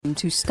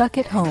welcome to Stuck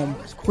at Home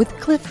with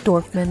Cliff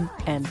Dorfman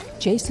and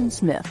Jason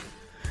Smith.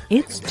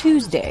 It's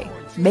Tuesday,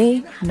 May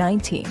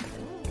 19th.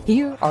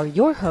 Here are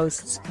your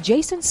hosts,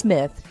 Jason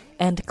Smith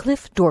and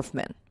Cliff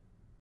Dorfman.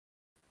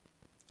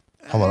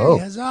 Hello.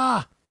 Hey,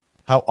 huzzah.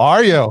 How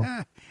are you?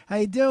 How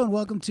you doing?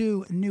 Welcome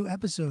to a new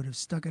episode of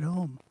Stuck at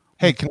Home.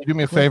 Hey, can you do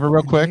me a favor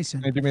real quick?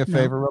 Can you do me a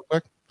favor real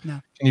quick? No.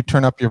 Can you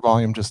turn up your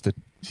volume just a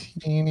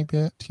teeny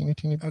bit? Teeny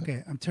bit?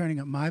 Okay, I'm turning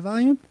up my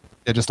volume.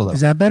 Yeah, just a little.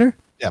 Is that better?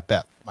 Yeah,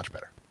 much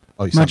better.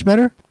 Oh, you Much sound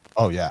better?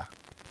 Oh, yeah.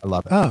 I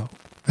love it. Oh.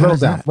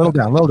 Little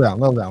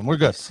down. We're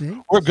good. See?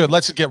 We're good.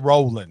 Let's get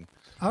rolling.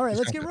 All right,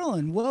 let's get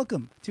rolling.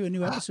 Welcome to a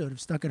new episode of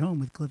Stuck at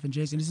Home with Cliff and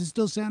Jason. Is it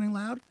still sounding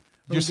loud?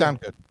 You sound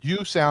good.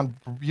 You sound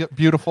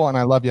beautiful, and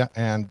I love you.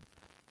 And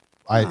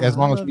as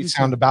long as we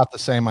sound about the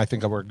same, I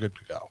think we're good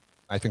to go.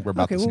 I think we're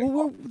about the same.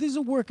 Well, this is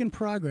a work in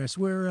progress.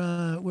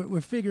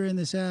 We're figuring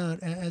this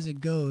out as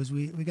it goes.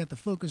 We got the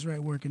Focusrite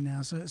working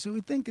now, so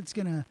we think it's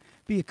gonna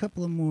be a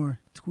couple of more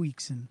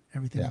tweaks and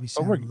everything will be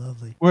sounding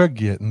lovely. We're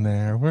getting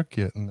there.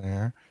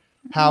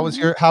 How was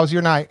your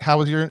night? How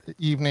was your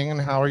evening?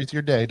 And how is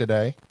your day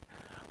today?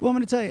 Well, I'm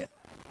going to tell you,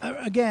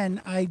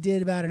 again, I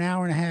did about an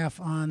hour and a half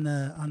on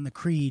the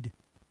Creed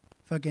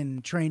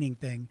fucking training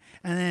thing.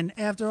 And then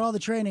after all the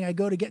training, I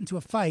go to get into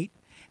a fight.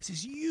 It's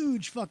this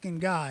huge fucking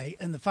guy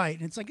in the fight.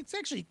 And it's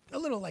actually a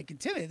little like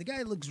intimidating. The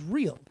guy looks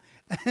real.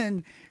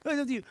 And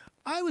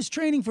I was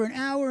training for an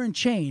hour and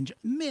change.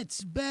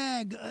 Mitts,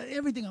 bag,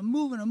 everything. I'm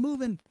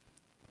moving.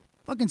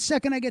 Fucking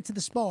second I get to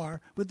the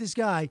spar with this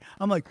guy,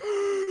 I'm like,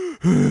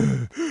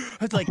 I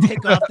had to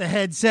take off the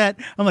headset.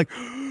 I'm like,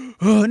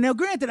 oh. Now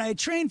granted, I had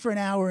trained for an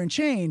hour and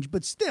change,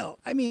 but still,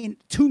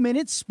 2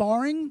 minutes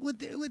sparring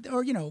with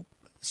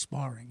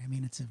sparring.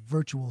 It's a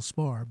virtual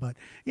spar, but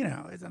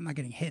I'm not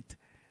getting hit.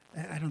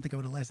 I don't think I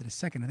would have lasted a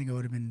second. I think I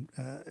would have been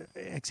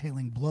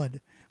exhaling blood.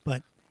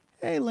 But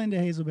hey, Linda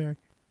Hazelberry.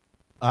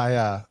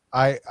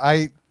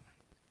 I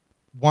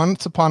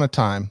once upon a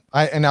time,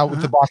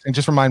 with the boxing,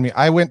 just remind me,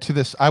 I went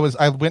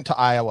to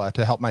Iowa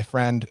to help my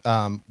friend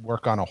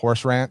work on a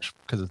horse ranch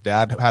because his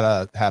dad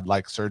had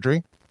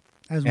surgery.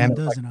 As one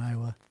does in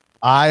Iowa.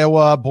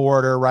 Iowa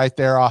border right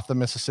there off the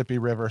Mississippi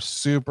River,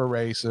 super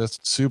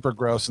racist, super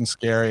gross and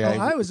scary.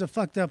 Iowa's a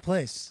fucked up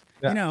place.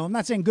 Yeah. I'm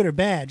not saying good or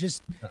bad,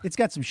 just it's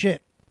got some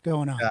shit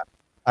going on. Yeah.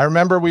 I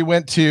remember we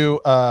went to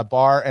a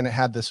bar and it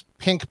had this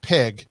pink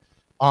pig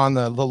on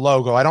the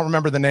logo. I don't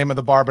remember the name of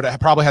the bar, but it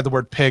probably had the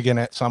word pig in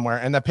it somewhere.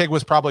 And the pig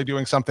was probably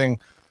doing something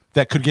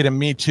that could get him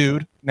Me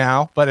Too'd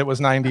now, but it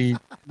was 90,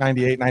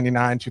 98,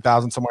 99,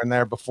 2000, somewhere in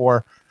there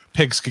before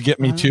pigs could get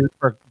Me Too'd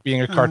for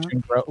being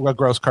a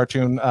gross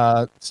cartoon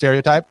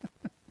stereotype.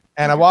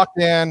 And I walked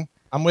in,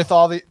 I'm with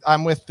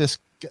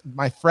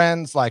my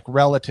friends, like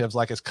relatives,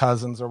 like his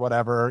cousins or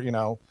whatever,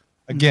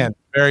 again,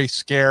 very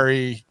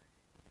scary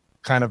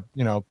kind of,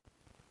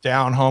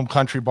 down home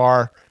country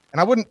bar. And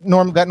I wouldn't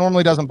that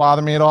normally doesn't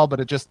bother me at all, but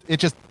it just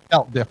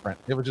felt different.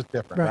 It was just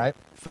different, right?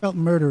 Felt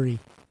murdery.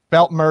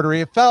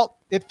 It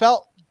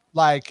felt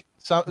like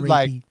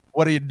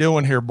what are you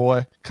doing here,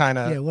 boy? Kind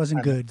of. Yeah, it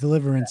wasn't good.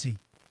 Deliverancy.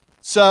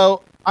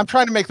 So I'm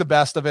trying to make the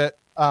best of it.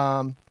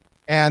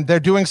 And they're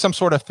doing some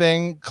sort of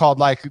thing called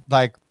like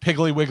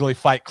Piggly Wiggly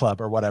Fight Club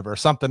or whatever,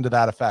 something to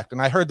that effect.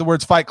 And I heard the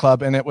words Fight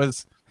Club, and it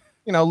was,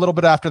 a little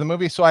bit after the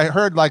movie. So I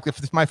heard if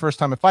it's my first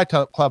time at Fight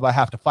Club, I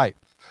have to fight.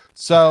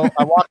 So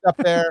I walked up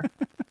there.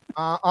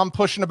 I'm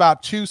pushing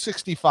about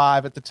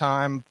 265 at the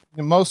time,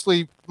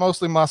 mostly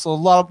muscle, a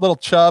lot of little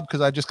chub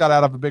because I just got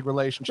out of a big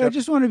relationship. But I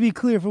just want to be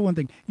clear for one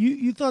thing.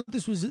 You thought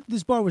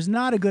this bar was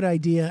not a good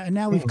idea, and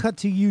now we've cut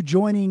to you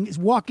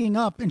walking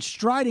up and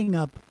striding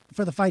up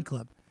for the Fight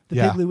Club, the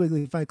Piggly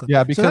Wiggly Fight Club.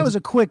 Yeah, because so that was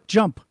a quick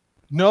jump.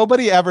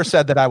 Nobody ever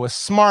said that I was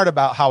smart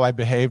about how I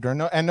behaved,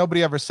 and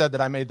nobody ever said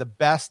that I made the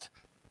best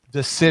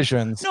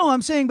decisions. No,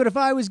 I'm saying, but if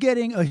I was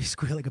getting, you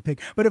squeal like a pig.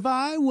 But if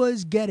I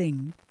was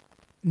getting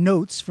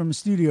notes from a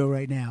studio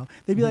right now,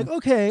 they'd be like,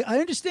 okay, I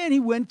understand he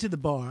went to the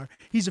bar,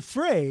 he's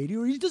afraid,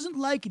 or he doesn't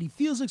like it, he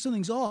feels like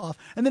something's off,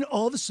 and then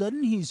all of a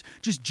sudden he's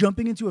just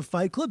jumping into a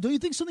fight club. Don't you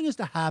think something has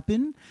to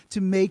happen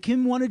to make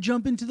him want to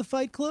jump into the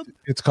fight club?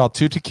 It's called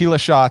 2 tequila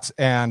shots,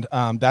 and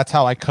that's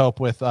how I cope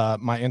with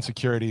my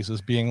insecurities,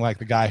 is being like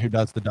the guy who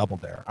does the double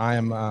dare. I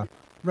am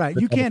right.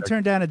 You can't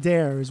turn down a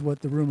dare, is what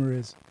the rumor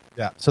is.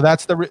 Yeah. So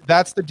that's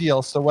the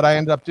deal. So what I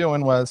ended up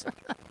doing was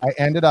I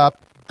ended up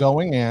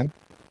going in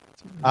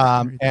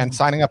and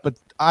signing up. But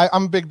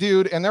I'm a big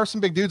dude, and there were some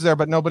big dudes there,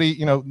 but nobody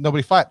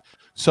fight.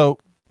 So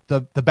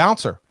the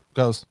bouncer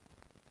goes,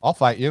 "I'll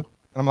fight you," and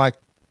I'm like,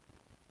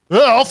 "Yeah,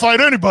 I'll fight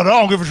anybody. I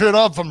don't give a shit.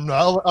 I'm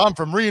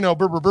from Reno."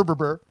 Brr, brr, brr, brr,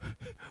 brr.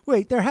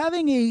 Wait, they're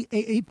having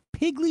a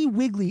Piggly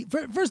Wiggly.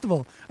 First of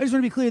all, I just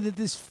want to be clear that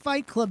this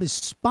Fight Club is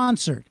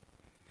sponsored.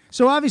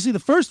 So obviously, the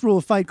first rule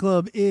of Fight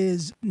Club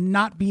is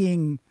not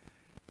being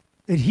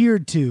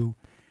adhered to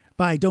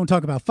by Don't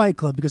Talk About Fight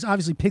Club, because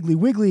obviously Piggly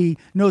Wiggly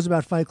knows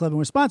about Fight Club and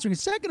we're sponsoring it.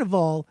 Second of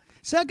all,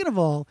 Second of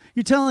all,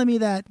 you're telling me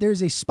that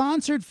there's a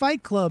sponsored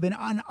fight club in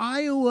an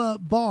Iowa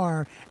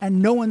bar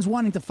and no one's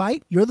wanting to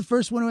fight? You're the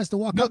first one who has to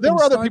walk No, up there and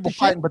were other start people the shit?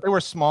 fighting, but they were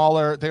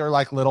smaller. They were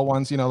like little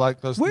ones,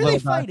 like those. Where are little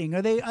they guys. fighting?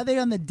 Are they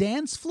on the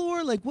dance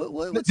floor? Like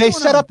what's They going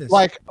set on up with this?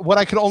 like what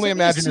I could only Set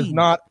me a imagine is scene.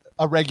 not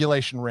a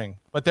regulation ring,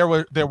 but there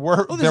was there's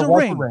a a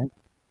ring. ring.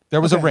 There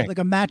was a Okay, ring. like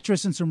a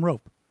mattress and some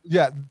rope.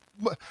 Yeah,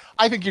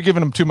 I think you're giving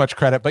them too much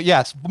credit, but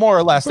yes, more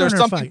or less. There's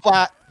Burner something fight.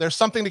 flat. There's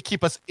something to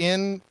keep us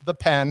in the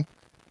pen,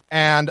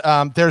 and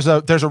there's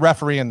a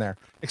referee in there.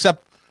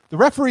 Except the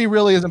referee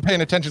really isn't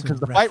paying attention because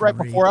the fight right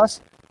referee. before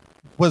us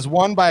was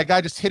won by a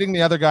guy just hitting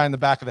the other guy in the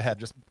back of the head.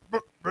 Just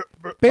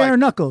Bare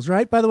knuckles,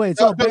 right? By the way,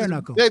 it's all bare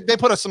knuckles. They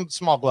put us some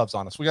small gloves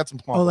on us. We got some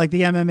small. Oh, like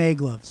the MMA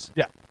gloves.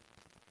 Yeah.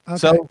 Okay.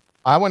 So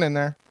I went in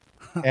there,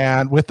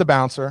 and with the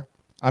bouncer,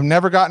 I've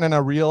never gotten in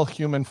a real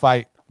human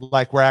fight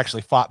like where I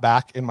actually fought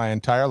back in my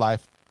entire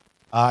life.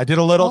 I did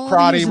a little All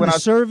karate these in when the I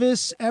was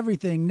service,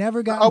 everything.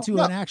 Never got Oh, into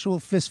no. an actual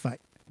fist fight.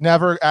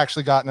 never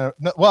actually gotten a.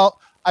 No, well,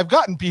 I've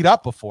gotten beat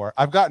up before.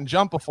 I've gotten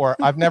jumped before.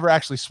 I've never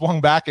actually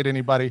swung back at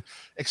anybody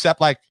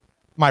except like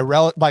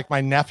like my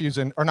nephews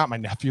or not my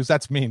nephews.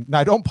 That's mean. No,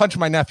 I don't punch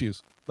my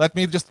nephews. I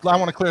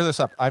want to clear this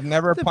up. I've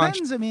never punched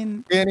Depends. I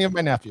mean, any of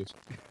my nephews.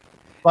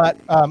 But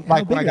like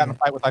when big I are got in a they?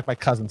 fight with like my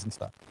cousins and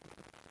stuff.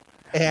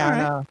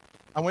 And right.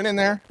 I went in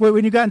there. wait,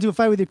 when you got into a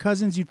fight with your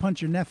cousins, you'd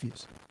punch your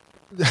nephews.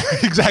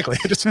 Exactly.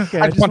 Okay, I just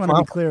punched want to my be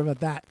uncle. clear about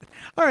that.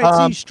 All right,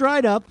 so you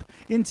stride up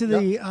into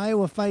the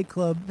Iowa Fight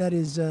Club that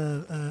is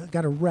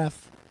got a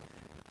ref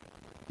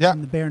Yeah.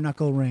 in the bare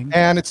knuckle ring.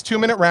 And it's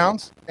 2-minute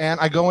rounds. And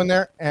I go in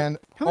there and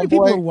How many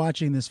people are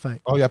watching this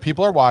fight? Oh yeah,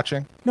 people are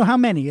watching. No, how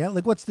many? Yeah?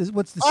 Like what's the I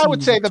scene? would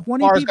Is say it the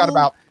 20 bar's got people?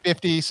 about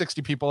 50,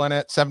 60 people in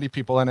it, 70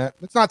 people in it.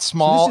 It's not So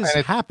small, this is and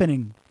it's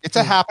happening. it's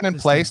a happening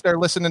this place. thing. They're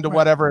listening to Right.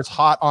 whatever is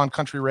hot on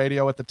country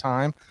radio at the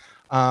time.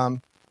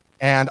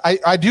 And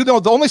I do know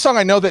the only song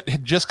I know that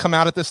had just come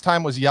out at this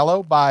time was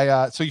Yellow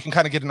by so you can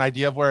kind of get an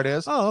idea of where it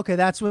is. Oh, okay.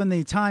 That's when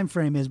the time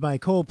frame is by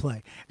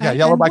Coldplay. Yeah, And,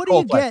 Yellow and by what do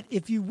you Coldplay. get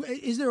if you?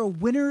 Is there a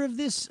winner of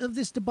this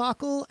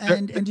debacle?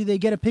 And do they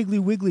get a Piggly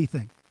Wiggly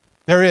thing?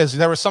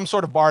 There was some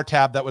sort of bar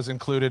tab that was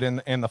included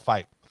in the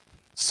fight.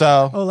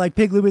 So Oh, like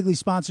Piggly Wiggly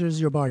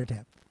sponsors your bar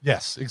tab.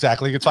 yes,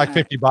 exactly. It's like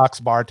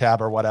 $50 bar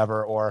tab or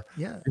whatever, or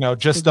Yeah,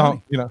 just big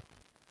don't money.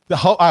 the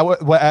whole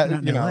Not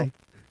in you know. LA.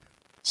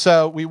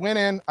 So we went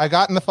in. I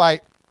got in the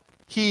fight.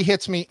 He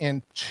hits me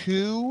in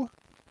The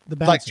like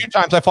bouncer. 2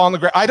 times. I fall on the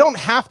ground. I don't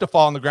have to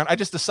fall on the ground. I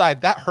just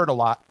decide that hurt a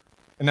lot,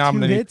 and now I'm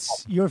Two gonna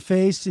hits, your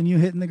face, and you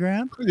hitting the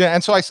ground. Yeah,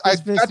 and so I fist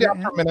got down right for a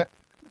hand. minute.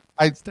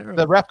 terrible.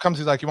 The ref comes.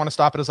 He's like, "You want to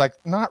stop it?" I was like,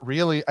 "Not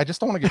really. I just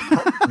don't want to get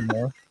hurt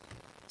anymore."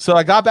 So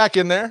I got back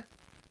in there,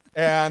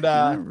 and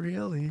Not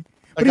really. I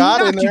But he got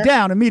in knocked you there.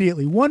 down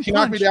immediately. One He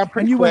knocked punch, me down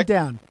pretty and you went quick.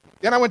 down.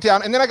 then I went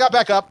down, and then I got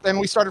back up, and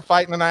we started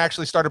fighting, and I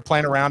actually started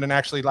playing around, and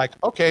actually like,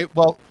 okay,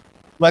 well,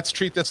 let's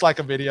treat this like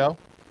a video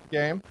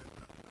game,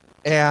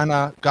 and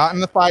got in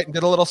the fight and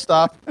did a little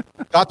stuff,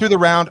 got through the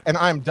round, and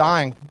I'm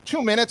dying.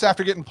 2 minutes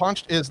after getting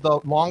punched is the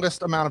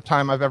longest amount of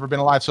time I've ever been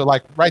alive. So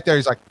like right there,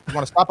 he's like, "You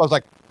want to stop?" I was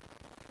like,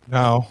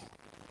 No,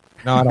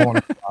 I don't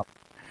want to stop.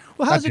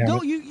 Well, how's it God damn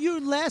go? You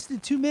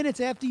lasted 2 minutes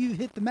after you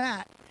hit the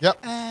mat. Yep.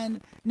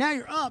 And now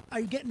you're up. Are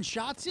you getting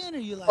shots in? Or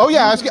are you like? Oh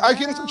yeah, I was moving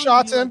getting some around?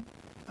 shots Are you in.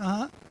 like-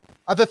 Uh-huh.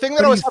 The thing that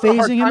But I are was you having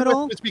a hard phasing him time at with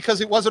all? is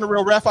because it wasn't a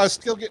real ref. I was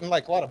still getting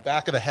like a lot of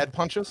back of the head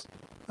punches.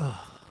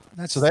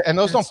 That's, So and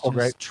those don't that's feel just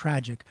great.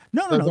 Tragic.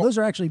 No, Those don't- those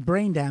are actually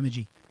brain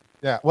damaging.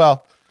 Yeah.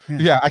 Well, Yeah.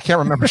 yeah, I can't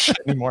remember shit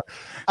anymore.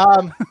 It's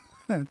not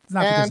because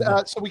And of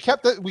that. so we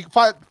kept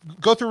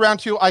go through round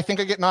 2. I think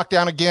I get knocked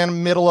down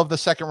again, middle of the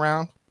second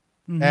round.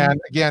 Mm-hmm.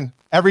 And again,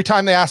 every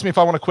time they ask me if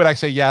I want to quit, I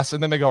say yes.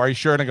 And then they go, "Are you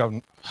sure?" And I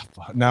go,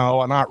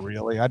 "No, not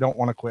really. I don't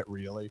want to quit,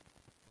 really."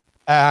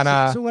 And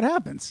So what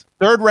happens?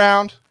 third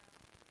round,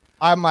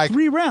 I'm like,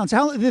 3 rounds.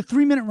 How the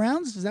 3-minute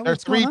rounds? Is that there's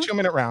what's 3 going on?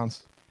 2-minute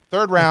rounds.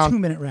 Third round,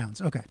 2-minute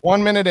rounds. Okay.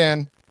 1 minute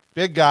in,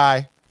 big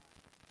guy.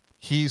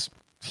 He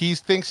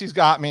thinks he's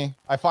got me.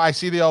 I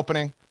see the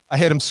opening. I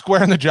hit him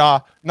square in the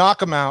jaw,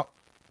 knock him out.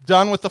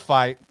 Done with the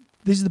fight.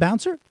 This is the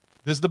bouncer?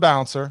 This is the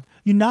bouncer.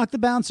 You knock the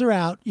bouncer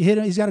out. You hit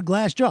him. He's got a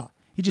glass jaw.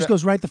 He just Yeah.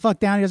 goes right the fuck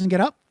down. He doesn't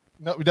get up.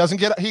 No, he doesn't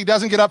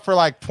get up for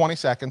like 20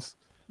 seconds.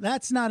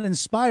 That's not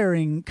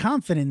inspiring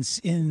confidence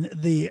in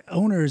the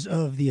owners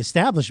of the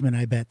establishment,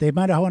 I bet. They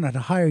might have wanted to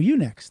hire you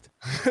next.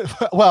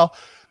 Well,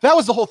 that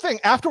was the whole thing.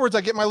 Afterwards,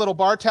 I get my little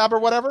bar tab or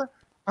whatever.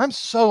 I'm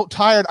so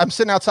tired. I'm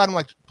sitting outside. I'm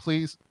like,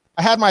 please.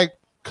 I had my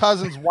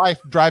cousin's wife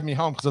drive me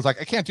home because I was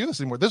like, I can't do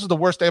this anymore. This is the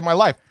worst day of my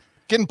life.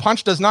 Getting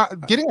punched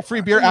getting a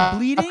free beer Are you after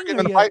bleeding? getting Are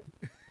in a you fight.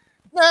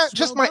 Nah,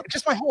 just swelled up?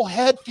 my whole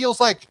head feels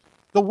like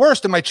the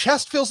worst, and my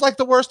chest feels like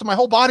the worst, and my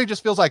whole body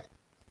just feels like.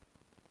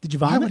 Did you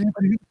Why would vomit?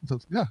 anybody do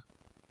this? Yeah.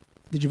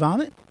 Did you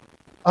vomit?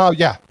 Oh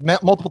yeah,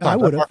 multiple times. I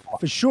would have. That's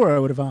For sure, I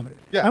would have vomited.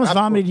 Yeah, I almost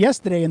absolutely. vomited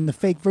yesterday in the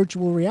fake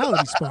virtual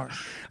reality spar.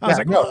 I was Yeah,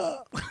 like, no.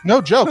 "Ugh."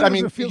 No joke. I Does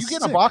mean, it feel you get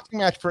in a sick? boxing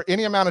match for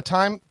any amount of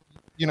time,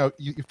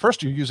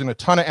 first you're using a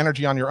ton of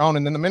energy on your own,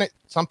 and then the minute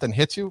something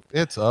hits you,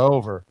 it's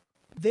over.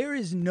 there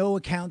is no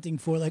accounting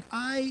for, like,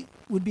 I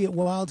would be at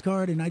Wild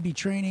Card and I'd be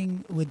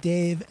training with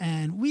Dave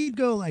and we'd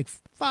go like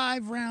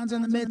 5 rounds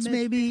on the mitts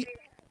maybe.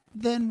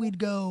 Then we'd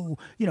go,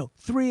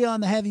 3 on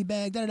the heavy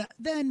bag.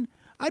 Then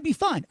I'd be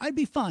fine.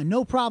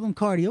 No problem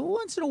cardio.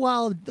 Once in a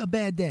while, a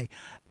bad day.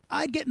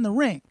 I'd get in the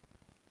ring.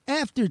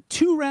 After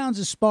 2 rounds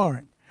of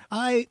sparring,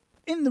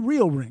 in the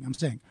real ring, I'm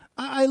saying,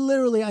 I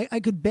literally, I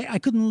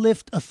couldn't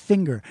lift a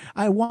finger.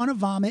 I want to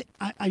vomit.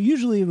 I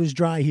usually it was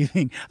dry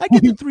heaving. I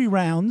get to 3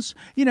 rounds,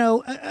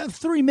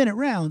 3-minute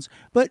rounds,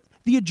 but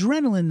the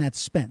adrenaline that's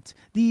spent,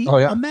 the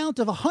amount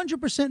of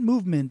 100%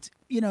 movement,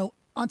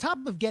 on top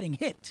of getting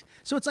hit.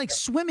 So it's like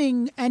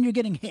swimming and you're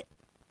getting hit.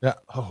 Yeah.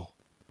 Oh,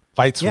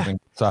 fight swimming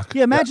suck.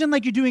 Yeah. Imagine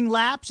like you're doing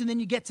laps and then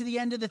you get to the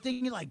end of the thing.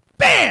 And you're like,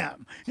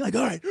 bam. You're like,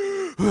 all right.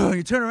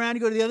 You turn around,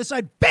 you go to the other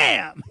side.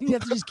 Bam. You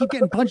have to just keep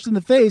getting punched in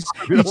the face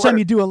each time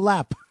you do a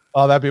lap.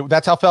 Oh,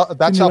 that's how Phelps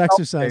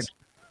exercise. changed.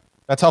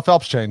 That's how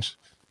Phelps changed.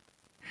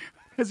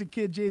 As a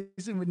kid,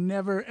 Jason would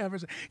never, ever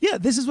say, yeah,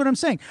 this is what I'm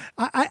saying.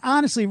 I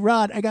honestly,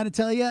 Rod, I got to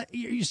tell you,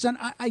 your son,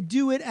 I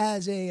do it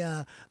as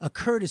a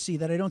courtesy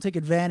that I don't take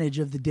advantage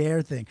of the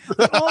dare thing.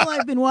 All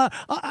I've been,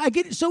 I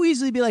get so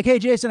easily be like, hey,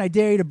 Jason, I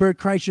dare you to Bert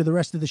Kreischer the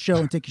rest of the show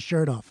and take your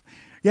shirt off.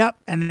 Yep,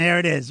 and there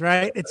it is,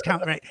 right? It's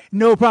right.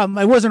 No problem.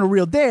 I wasn't a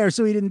real dare,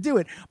 so he didn't do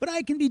it. But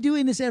I can be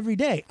doing this every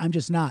day. I'm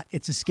just not.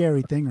 It's a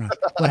scary thing, Rod.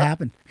 What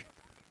happened?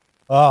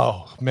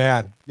 Oh,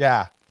 man.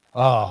 Yeah.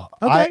 Oh.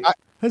 Okay.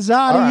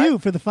 Huzzah to you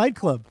for the Fight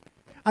Club.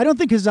 I don't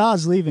think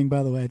Huzzah's leaving,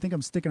 by the way. I think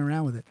I'm sticking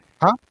around with it.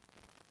 Huh?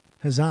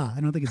 Huzzah.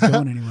 I don't think it's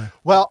going anywhere.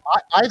 Well,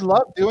 I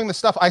love doing the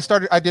stuff. I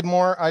did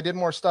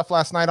more stuff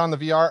last night on the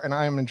VR, and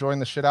I am enjoying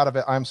the shit out of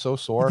it. I'm so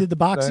sore. You did the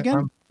box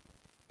again?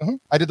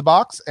 I did the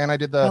box, and I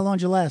did the... How long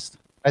did you last?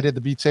 I did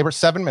the Beat Saber,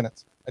 7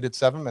 minutes. I did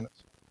 7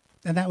 minutes.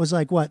 And that was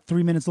like, what,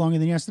 3 minutes longer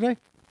than yesterday?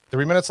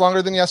 3 minutes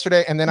longer than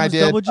yesterday, and then I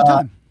did... doubled your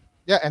time.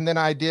 Yeah, and then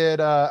I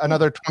did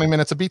another 20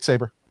 minutes of Beat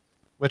Saber,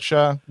 which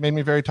made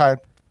me very tired.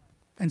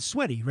 And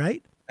sweaty,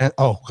 right? And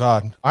oh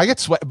God, I get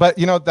sweat. But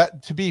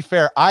that, to be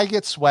fair, I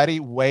get sweaty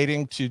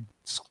waiting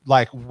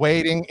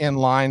in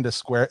line to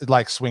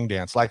swing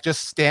dance, like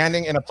just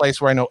standing in a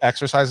place where I know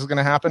exercise is going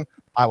to happen.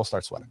 I will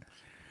start sweating.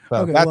 So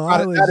okay,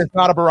 that is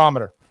not a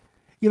barometer.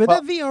 Yeah, but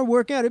that VR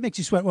workout, it makes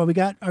you sweat. Well, we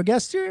got our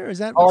guests here. Is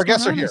that? Our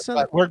guests are here.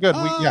 We're good.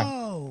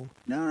 Oh,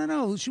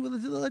 no.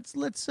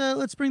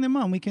 Let's bring them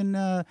on. We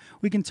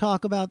can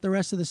talk about the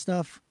rest of the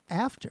stuff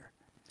after.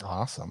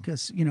 Awesome.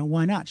 Because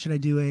why not? Should I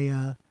do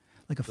a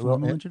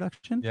formal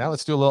introduction? Yeah,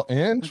 let's do a little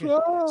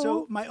intro. Okay.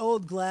 So my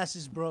old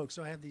glasses broke,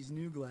 so I have these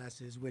new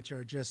glasses, which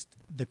are just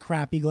the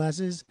crappy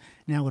glasses.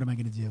 Now what am I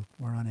going to do?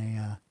 We're on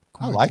a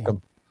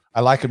quarantine. I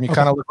like them. You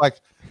kind of look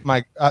like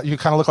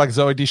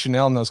Zooey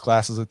Deschanel in those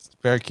glasses. It's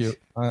very cute.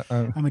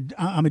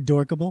 I'm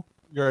adorkable.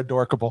 You're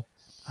adorkable.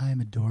 I am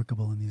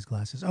adorkable in these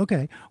glasses.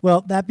 Okay.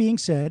 Well, that being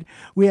said,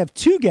 we have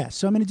 2 guests.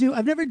 So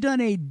I've never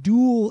done a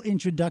dual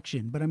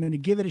introduction, but I'm going to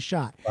give it a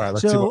shot. All right,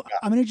 let's see what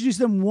I'm going to introduce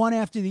them one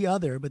after the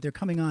other, but they're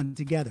coming on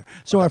together.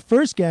 So Our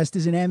first guest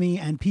is an Emmy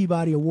and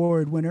Peabody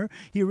Award winner.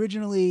 He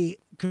originally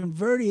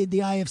converted the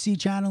IFC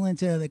channel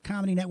into the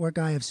Comedy Network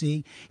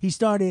IFC. He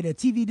started a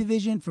TV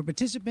division for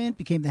Participant,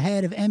 became the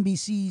head of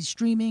NBC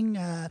streaming,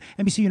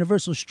 NBC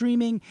Universal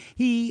streaming.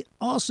 He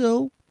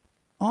also,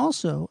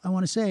 I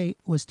want to say,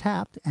 was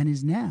tapped and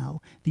is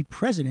now the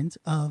president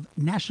of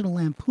National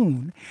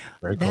Lampoon.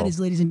 Very cool. That is,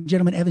 ladies and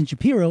gentlemen, Evan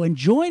Shapiro. And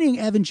joining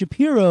Evan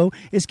Shapiro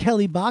is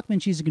Kelly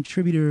Bachman. She's a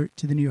contributor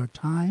to the New York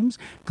Times,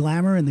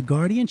 Glamour, and The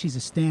Guardian. She's a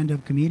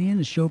stand-up comedian,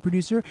 a show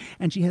producer,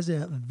 and she has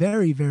a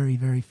very, very,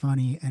 very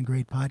funny and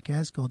great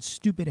podcast called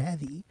Stupid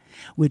Heavy,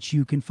 which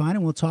you can find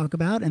and we'll talk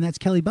about. And that's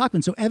Kelly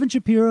Bachman. So Evan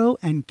Shapiro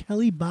and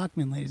Kelly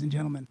Bachman, ladies and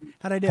gentlemen.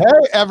 How'd I do?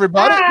 Hey,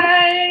 everybody.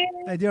 Hi.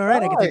 I do all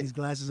right. I can take these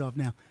glasses off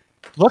now.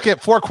 Look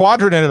at 4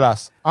 quadranted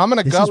us. I'm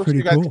gonna This go is so pretty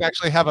you guys cool. can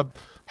actually have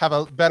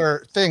a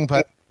better thing.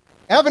 But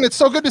Evan, it's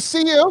so good to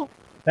see you.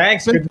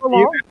 Thanks. Been Good so to see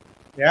you. long.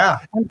 Yeah.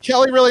 And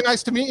Kelly, really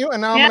nice to meet you.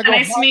 And now I'm gonna go.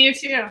 Nice to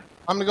meet you too.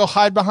 I'm gonna go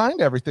hide behind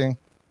everything.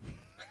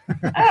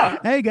 Oh,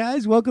 Hey,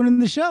 guys. Welcome to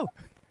the show.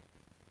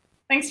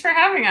 thanks for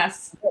having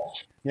us.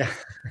 Yeah.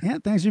 Yeah,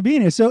 thanks for being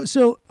here.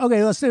 So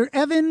okay, let's start.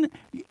 Evan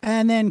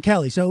and then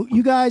Kelly. So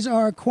you guys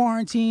are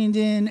quarantined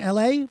in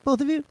LA, both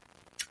of you?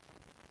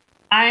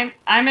 I'm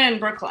in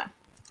Brooklyn.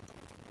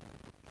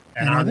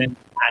 And And I'm Evan? in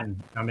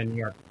Manhattan. I'm in New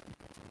York.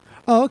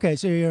 Oh, okay.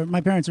 So my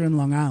parents are in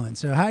Long Island.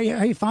 So how are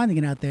you finding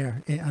it out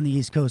there on the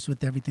East Coast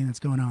with everything that's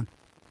going on?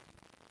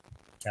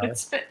 Kelly?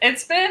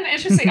 It's been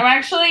interesting.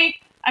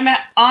 I'm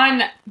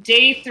on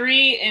day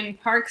 3 in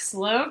Park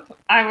Slope.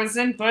 I was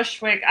in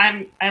Bushwick.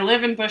 I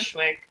live in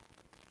Bushwick,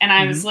 and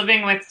I was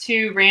living with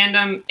 2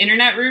 random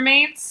internet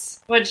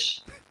roommates,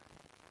 which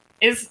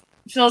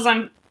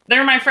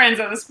they're my friends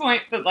at this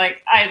point, but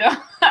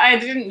I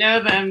didn't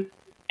know them,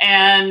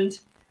 and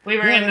we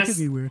were in that this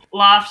could be weird.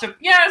 loft. It's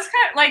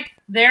kind of like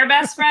they're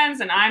best friends,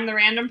 and I'm the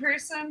random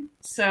person.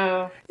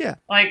 So Yeah.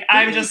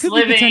 I'm It just could be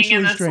living in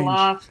potentially this strange.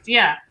 loft.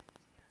 Yeah.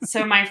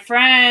 So my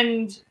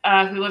friend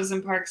who lives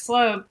in Park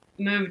Slope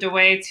moved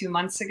away 2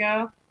 months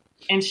ago,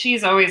 and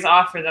she's always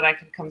offered that I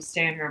could come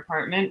stay in her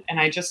apartment, and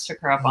I just took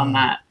her up on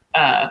that,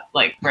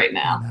 like right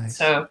now. Nice.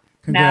 So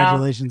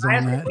Congratulations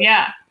on that.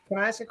 yeah. Can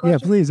I ask a question?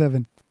 Yeah, please,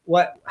 Evan.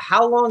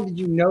 How long did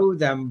you know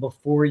them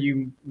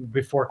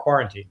before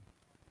quarantine?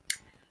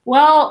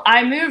 Well,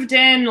 I moved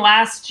in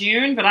last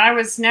June, but I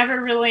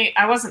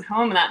wasn't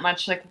home that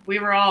much. Like, we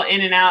were all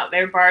in and out.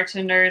 They're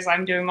bartenders.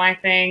 I'm doing my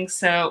thing.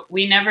 So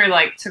we never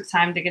like took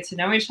time to get to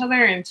know each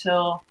other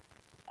until,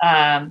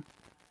 I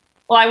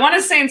want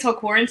to say until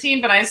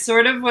quarantine, but I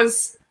sort of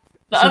was.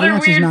 The So the other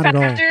answer's weird not at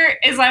all. factor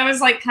is I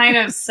was like kind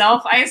of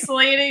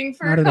self-isolating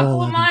for Not a at all,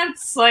 couple of Evan.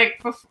 months.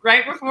 Like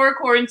right before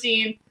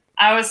quarantine,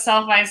 I was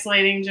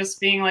self-isolating, just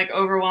being like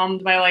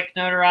overwhelmed by like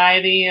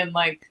notoriety and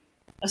like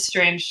a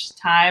strange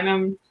time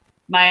in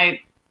my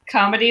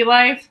comedy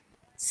life.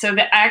 So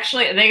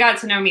they got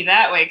to know me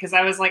that way because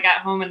I was like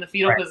at home in the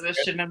fetal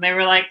position, and they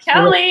were like,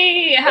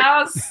 "Kelly,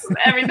 how's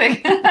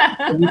everything?"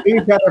 We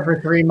knew each other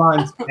for 3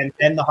 months, and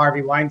then the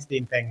Harvey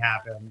Weinstein thing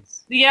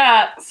happens.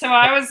 Yeah, so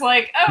I was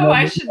like, "Oh,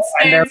 I should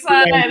stay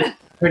inside."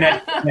 For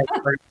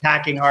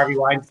attacking Harvey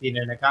Weinstein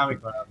in a comedy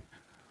club.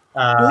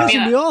 Well,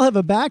 listen, we all have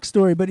a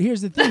backstory, but here's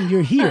the thing: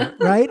 you're here,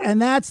 right?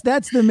 And that's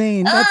the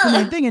main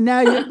thing. And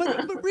now,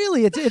 but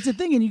really, it's a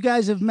thing, and you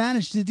guys have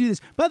managed to do this.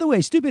 By the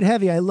way, Stupid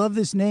Heavy, I love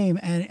this name,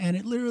 and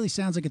it literally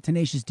sounds like a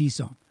Tenacious D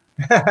song.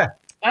 Oh,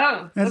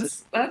 I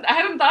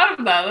hadn't thought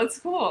of that. That's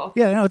cool.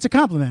 Yeah, no, it's a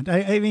compliment.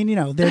 I mean,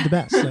 they're the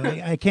best. So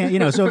I can't,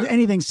 so if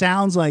anything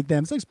sounds like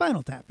them, it's like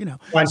Spinal Tap,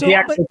 Well, So, she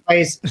actually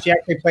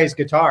plays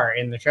guitar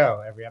in the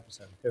show every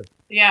episode too.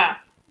 Yeah.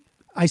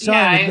 I saw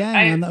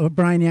it with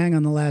Brian Yang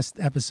on the last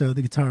episode.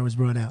 The guitar was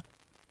brought out.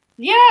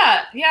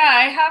 Yeah.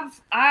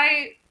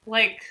 I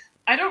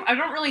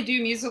don't really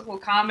do musical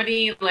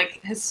comedy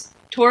like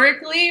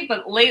historically,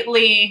 but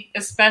lately,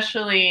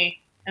 especially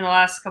in the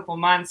last couple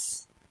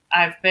months,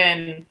 I've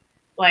been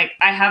like,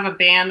 I have a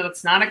band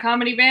that's not a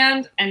comedy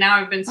band, and now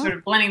I've been sort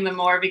of blending them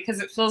more because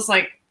it feels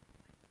like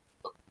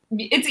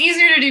it's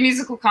easier to do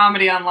musical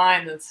comedy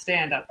online than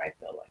stand up. I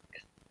feel like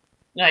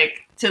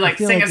to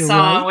sing a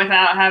song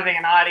without having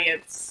an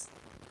audience.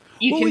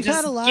 You can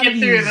just get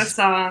through the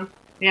song.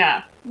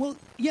 Yeah. Well,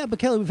 yeah, but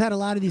Kelly, we've had a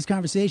lot of these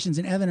conversations,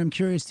 and Evan, I'm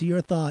curious to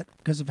your thought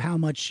because of how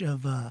much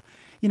of,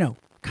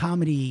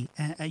 comedy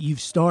you've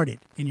started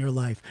in your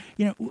life.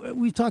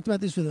 We've talked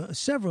about this with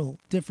several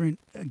different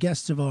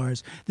guests of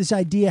ours, this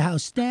idea how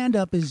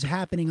stand-up is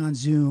happening on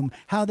Zoom,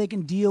 how they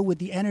can deal with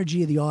the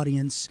energy of the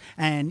audience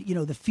and,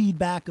 the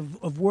feedback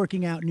of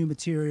working out new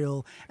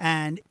material.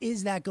 And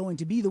is that going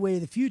to be the way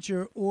of the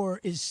future, or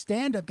is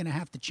stand-up going to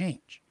have to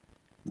change?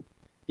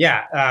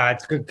 Yeah,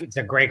 it's good. It's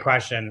a great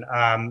question.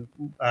 I've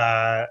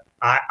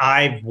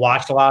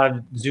watched a lot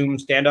of Zoom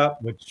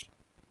stand-up, which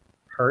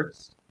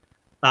hurts.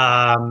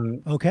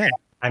 Okay.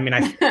 I mean,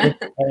 I feel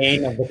the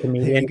pain of the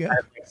comedian kind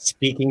of like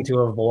speaking to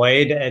a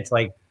void. It's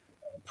like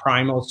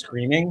primal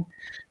screaming.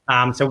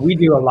 So we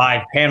do a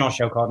live panel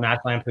show called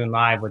National Lampoon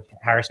Live, which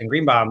Harrison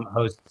Greenbaum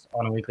hosts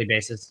on a weekly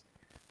basis,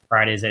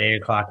 Fridays at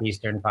 8:00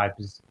 Eastern, 5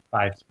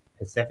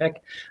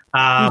 Pacific.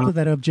 Please put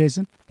that up,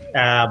 Jason.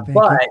 I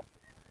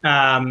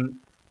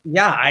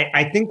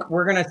think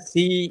we're going to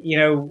see,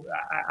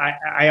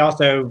 I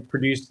also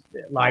produce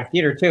live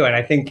theater too. And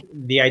I think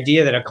the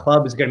idea that a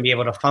club is going to be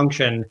able to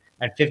function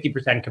at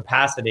 50%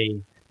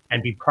 capacity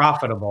and be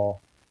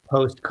profitable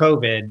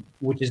post-COVID,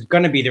 which is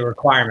going to be the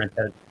requirement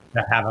to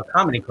have a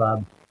comedy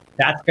club,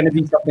 that's going to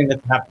be something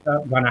that's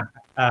going to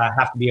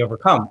have to be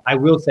overcome. I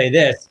will say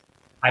this,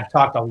 I've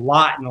talked a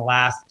lot in the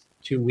last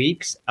 2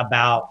 weeks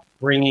about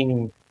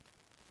bringing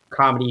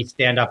comedy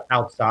stand-up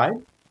outside.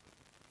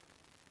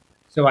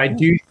 So I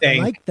do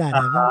think, like that,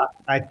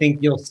 I think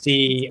you'll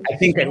see, I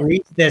think at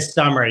least this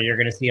summer, you're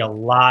going to see a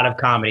lot of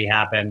comedy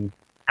happen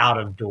out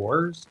of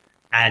doors.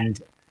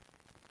 And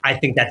I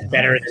think that's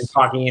better than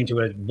talking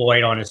into a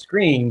void on a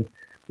screen.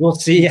 We'll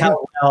see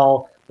how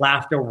well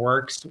laughter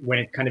works when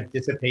it kind of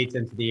dissipates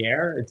into the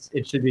air.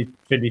 It should be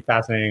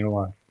fascinating to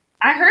watch.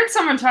 I heard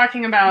someone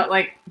talking about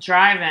like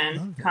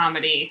drive-in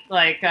comedy,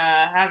 like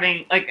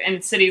having like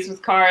in cities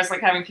with cars,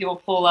 like having people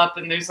pull up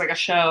and there's like a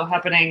show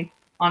happening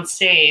on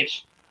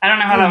stage. I don't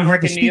know how that would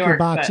work in New York. The speaker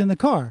box in the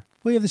car.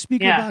 We have the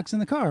speaker box in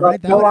the car, Well,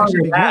 right? That would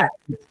actually be great.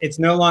 It's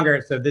no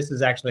longer. So this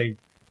is actually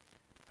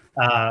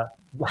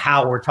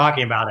how we're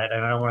talking about it,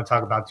 and I don't want to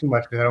talk about too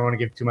much because I don't want to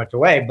give too much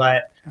away.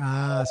 But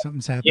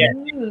something's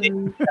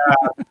happening.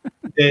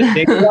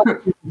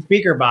 The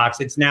speaker box.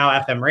 It's now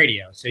FM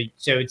radio, so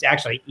it's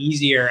actually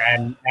easier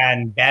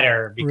and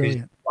better because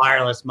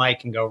wireless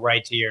mic can go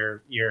right to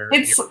your.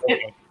 It's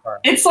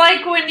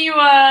like when you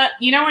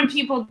when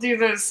people do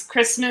those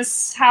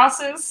Christmas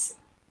houses.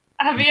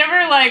 Have you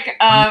ever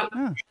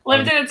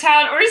lived in a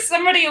town or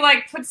somebody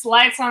like puts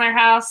lights on their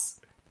house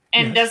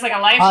and does like a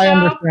light show? I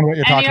understand what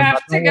you're talking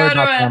about.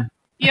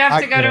 You have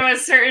to go to a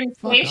certain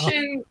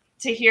station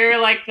to hear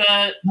like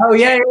the song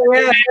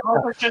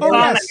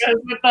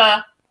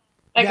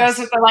that goes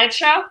with the light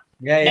show.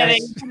 Yeah. And then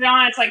you put it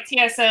on, it's like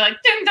TSO, like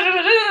and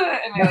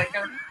they like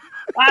go.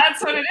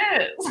 That's what it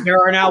is. There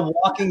are now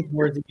walking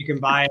tours that you can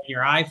buy on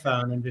your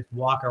iPhone and just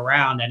walk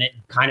around, and it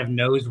kind of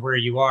knows where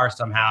you are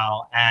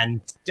somehow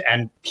and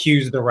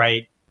cues the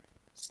right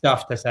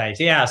stuff to say.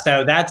 So yeah,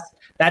 so that's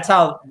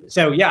how.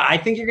 So yeah, I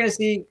think you're going to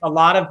see a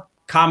lot of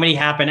comedy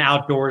happen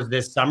outdoors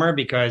this summer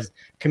because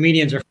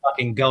comedians are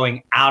fucking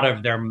going out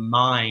of their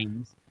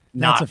minds,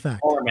 That's not a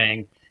fact.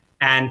 performing,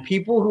 and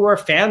people who are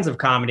fans of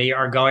comedy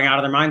are going out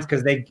of their minds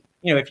because they,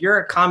 if you're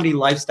a comedy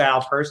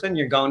lifestyle person,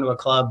 you're going to a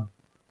club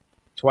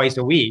twice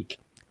a week.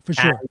 For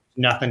sure. And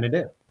nothing to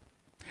do.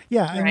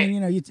 Yeah, I Right.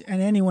 mean,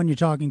 and anyone you're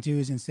talking to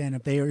is in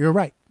stand-up. You're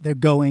right. They're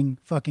going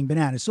fucking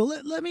bananas. So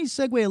let me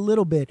segue a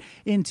little bit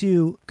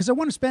into, because I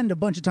want to spend a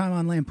bunch of time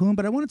on Lampoon,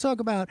 but I want to talk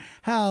about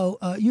how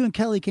you and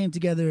Kelly came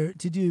together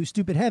to do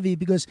Stupid Heavy,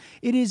 because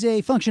it is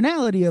a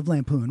functionality of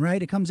Lampoon,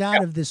 right? It comes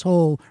out of this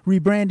whole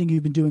rebranding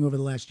you've been doing over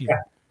the last year.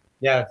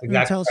 Yeah, that's You want to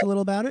exactly. tell us a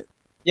little about it?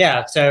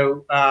 Yeah,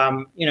 so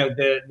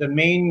the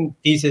main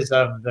thesis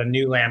of the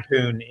new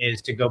Lampoon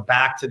is to go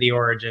back to the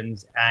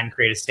origins and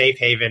create a safe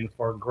haven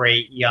for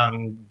great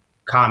young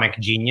comic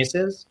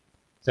geniuses.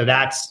 So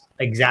that's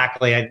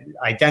exactly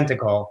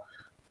identical.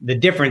 The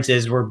difference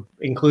is we're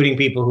including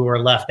people who were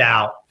left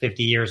out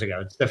 50 years ago.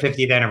 It's the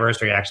 50th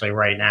anniversary actually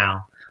right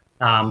now.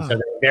 So there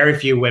are very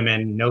few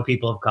women, no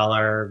people of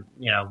color,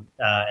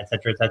 et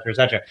cetera, et cetera, et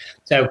cetera.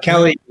 So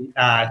Kelly,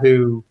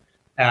 who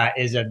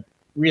is a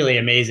really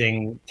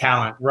amazing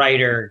talent,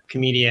 writer,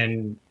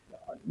 comedian,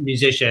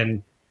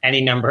 musician,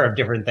 any number of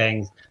different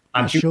things.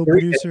 Show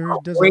producer,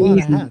 does a lot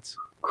of hats.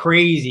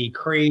 Crazy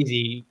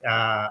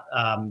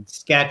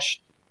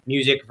sketch,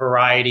 music,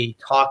 variety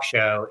talk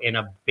show in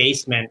a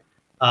basement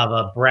of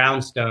a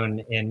brownstone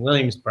in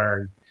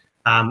Williamsburg.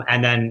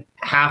 And then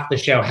half the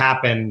show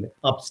happened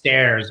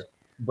upstairs,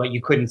 but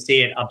you couldn't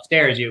see it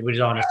upstairs. It was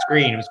on a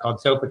screen. It was called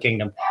Sofa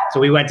Kingdom. So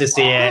we went to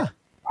see it.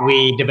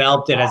 We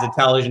developed it as a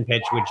television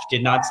pitch, which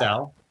did not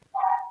sell.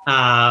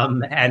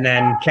 And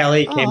then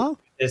Kelly came up with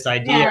this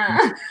idea.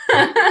 Yeah.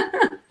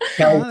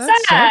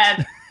 That Sad.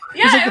 sucks.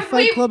 Yeah, It's like the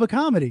Fight Club of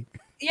comedy.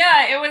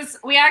 Yeah, it was.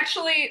 We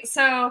actually,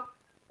 so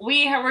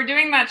we were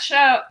doing that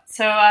show.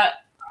 So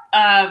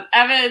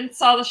Evan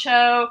saw the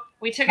show.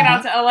 We took it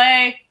out to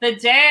LA. The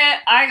day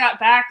I got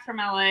back from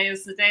LA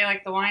is the day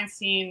like the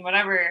Weinstein,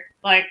 whatever,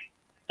 like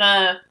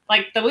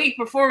the week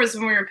before was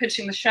when we were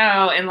pitching the show,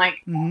 and like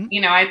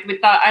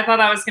I thought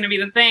that was going to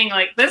be the thing.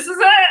 Like, this is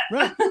it.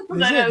 Right.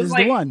 This Then is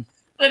the one.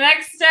 The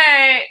next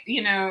day,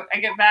 I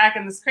get back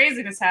and this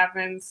craziness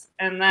happens,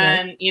 and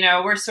then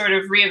we're sort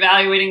of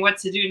reevaluating what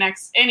to do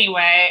next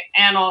anyway,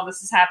 and all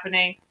this is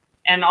happening,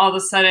 and all of a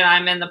sudden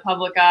I'm in the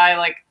public eye,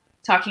 like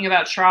talking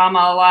about trauma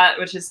a lot,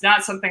 which is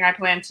not something I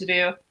plan to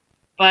do,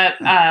 but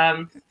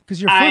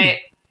because you're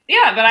funny.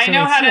 but I So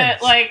know it's how to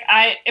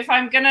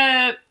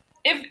serious.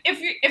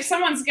 if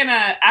someone's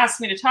gonna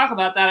ask me to talk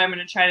about that, I'm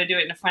gonna try to do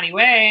it in a funny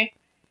way.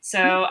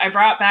 So I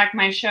brought back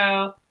my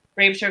show,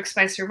 Rape Jokes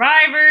by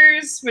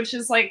Survivors, which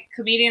is like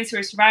comedians who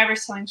are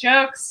survivors telling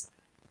jokes.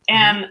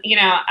 And,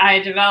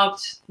 I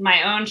developed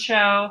my own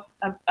show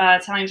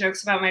telling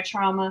jokes about my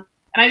trauma.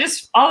 And I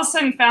just all of a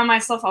sudden found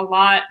myself a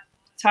lot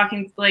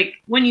talking, like,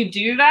 when you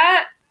do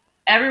that,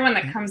 everyone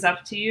that comes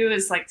up to you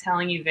is like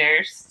telling you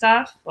their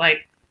stuff.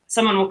 Like,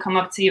 someone will come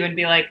up to you and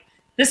be like,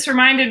 this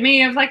reminded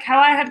me of like how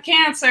I had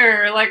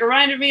cancer, or, like,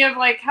 reminded me of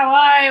like how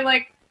I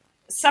like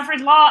suffered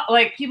loss.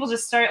 Like, people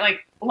just start,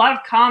 like, a lot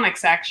of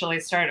comics actually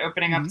started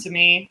opening up to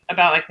me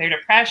about like their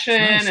depression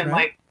and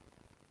right?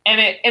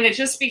 it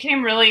just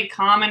became really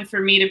common for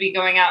me to be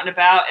going out and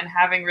about and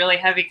having really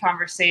heavy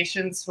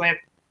conversations with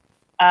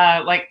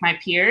like my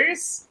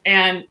peers,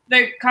 and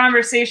the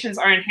conversations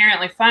are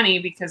inherently funny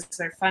because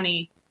they're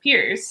funny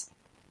peers,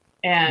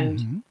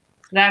 and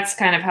that's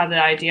kind of how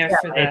the idea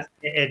for the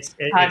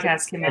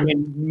podcast came up. I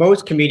mean,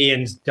 most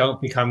comedians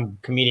don't become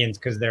comedians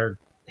because they're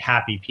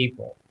happy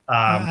people.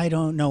 I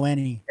don't know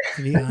any,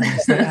 to be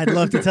honest. I'd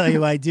love to tell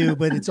you I do,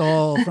 but it's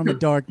all from a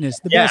darkness.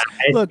 The best.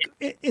 Look,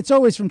 it's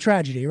always from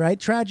tragedy, right?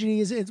 Tragedy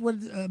it's what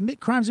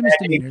crimes and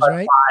misdemeanors,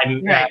 right?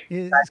 Right.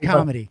 It's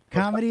comedy.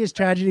 Comedy is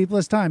tragedy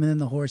plus time, and then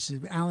the horse is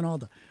Alan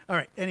Alda. All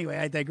right. Anyway,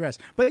 I digress.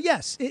 But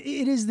yes,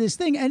 it is this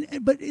thing,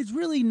 but it's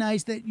really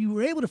nice that you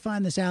were able to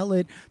find this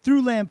outlet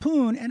through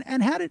Lampoon.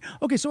 And how did?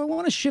 Okay, so I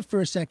want to shift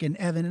for a second,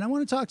 Evan, and I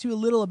want to talk to you a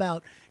little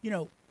about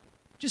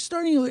just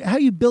starting how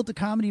you built a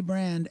comedy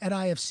brand at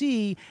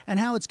IFC and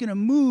how it's going to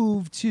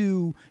move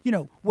to,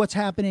 what's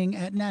happening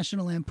at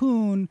National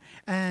Lampoon.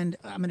 And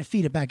I'm going to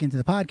feed it back into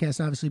the podcast,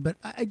 obviously. But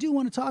I do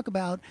want to talk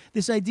about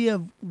this idea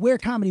of where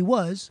comedy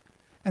was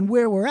and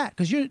where we're at,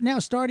 because you're now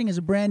starting as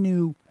a brand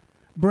new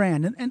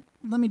brand. And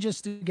let me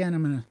just, again,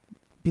 I'm going to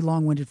be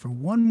long-winded for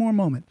one more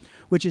moment,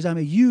 which is I'm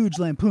a huge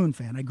Lampoon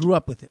fan. I grew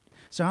up with it.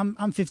 So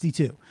I'm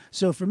 52.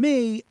 So for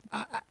me,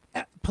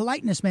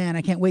 Politeness Man,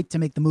 I can't wait to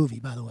make the movie,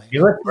 by the way.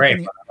 You look great,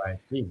 by the way.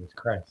 Jesus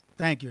Christ.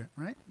 Thank you.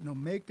 Right? No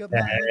makeup.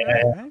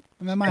 Right?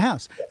 I'm at my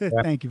house.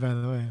 Thank you, by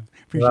the way.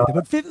 Appreciate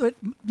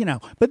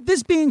it. But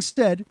this being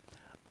said,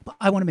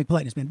 I want to make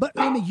politeness man, but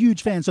I'm a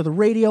huge fan. So the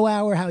Radio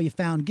Hour, how you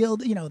found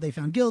Gilda, they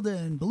found Gilda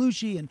and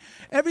Belushi and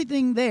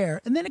everything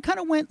there. And then it kind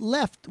of went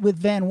left with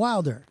Van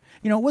Wilder.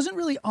 It wasn't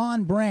really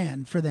on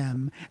brand for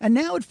them. And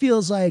now it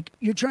feels like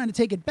you're trying to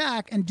take it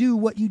back and do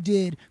what you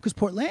did, because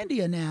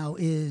Portlandia now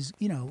is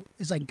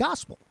like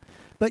gospel.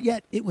 But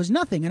yet it was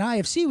nothing. And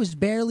IFC was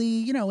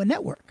barely, a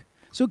network.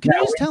 So can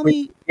you just tell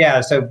me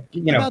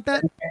about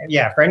that?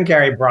 Yeah, Fred and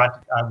Gary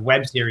brought a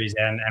web series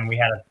in, and we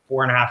had a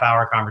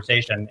 4.5-hour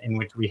conversation in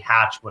which we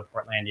hatched what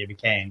Portlandia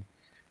became.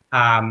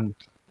 And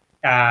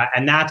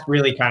that's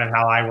really kind of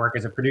how I work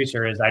as a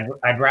producer. Is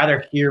I'd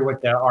rather hear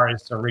what the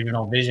artist's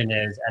original vision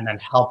is, and then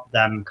help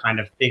them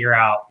kind of figure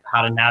out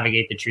how to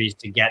navigate the trees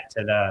to get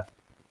to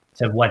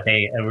what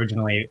they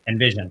originally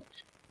envisioned.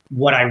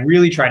 What I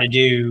really try to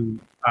do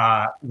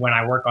when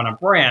I work on a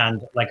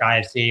brand like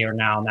IFC or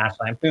now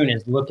National Lampoon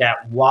is look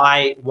at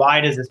why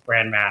does this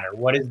brand matter?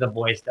 What is the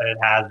voice that it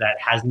has that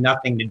has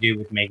nothing to do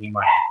with making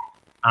money?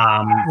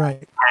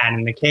 Right. And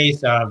in the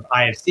case of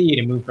IFC,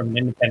 to move from an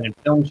independent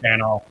film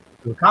channel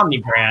to a comedy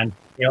brand,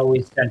 it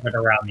always centered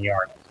around the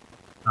artist.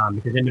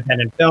 Because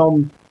independent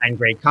film and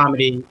great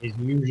comedy is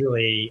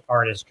usually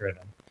artist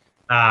driven.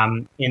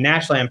 In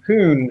National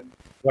Lampoon,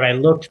 what I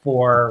looked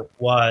for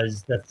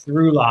was the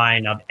through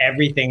line of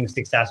everything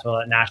successful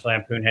that National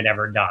Lampoon had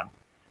ever done.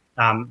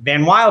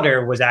 Van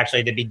Wilder was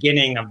actually the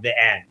beginning of the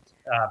end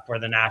for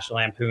the National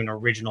Lampoon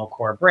original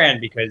core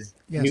brand, because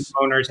new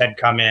owners had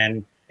come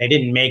in. They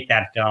didn't make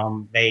that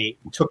film. They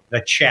took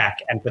the check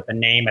and put the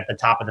name at the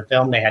top of the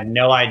film. They had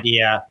no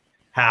idea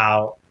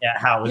how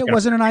it was. It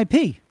wasn't an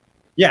IP.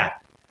 Yeah.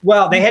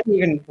 Well, they hadn't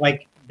even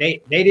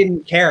they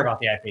didn't care about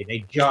the IP.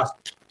 They just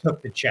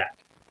took the check.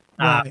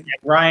 And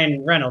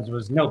Ryan Reynolds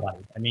was nobody.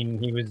 I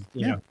mean, he was,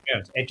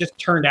 it just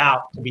turned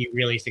out to be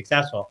really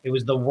successful. It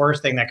was the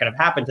worst thing that could have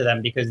happened to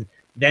them, because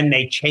then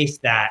they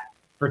chased that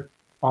for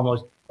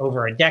almost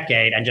over a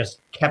decade and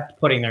just kept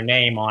putting their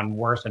name on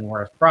worse and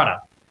worse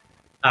product.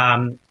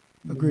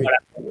 Agreed.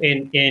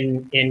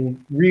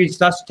 In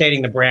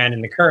resuscitating the brand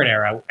in the current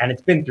era, and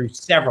it's been through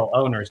several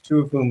owners, 2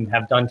 of whom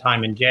have done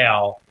time in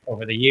jail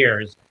over the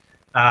years.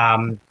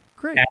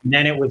 Great. And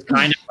then it was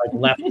kind of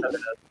like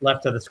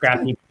left to the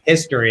scrap heap of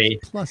history.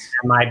 Plus,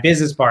 and my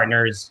business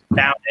partners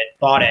found it,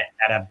 bought it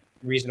at a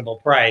reasonable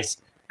price,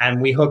 and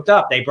we hooked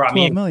up. They brought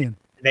me $12 million.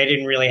 They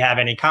didn't really have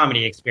any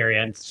comedy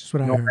experience, that's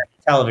what nor I heard.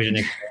 any television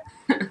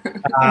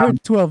experience. I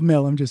heard 12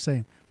 mil. I'm just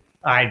saying.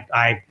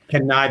 I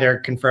can neither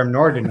confirm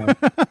nor deny.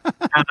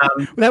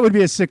 That would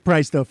be a sick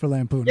price, though, for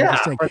Lampoon. Yeah,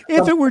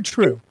 if it were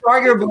true.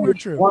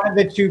 Arguably one of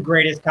the 2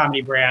 greatest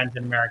comedy brands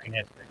in American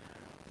history.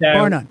 So,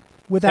 bar none,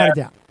 without a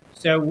doubt.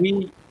 So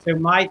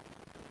my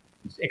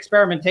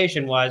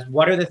experimentation was,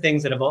 what are the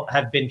things that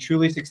have been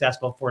truly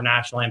successful for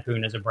National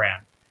Lampoon as a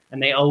brand?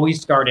 And they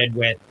always started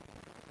with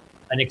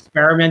an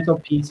experimental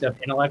piece of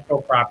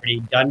intellectual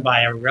property done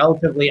by a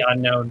relatively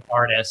unknown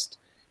artist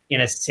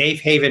in a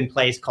safe haven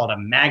place called a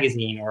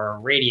magazine or a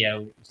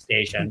radio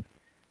station,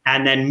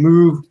 and then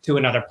moved to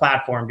another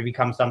platform to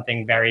become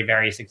something very,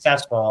 very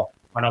successful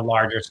on a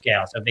larger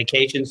scale. So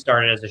Vacation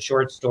started as a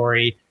short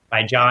story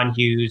by John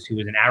Hughes, who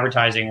was an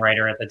advertising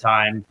writer at the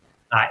time,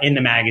 in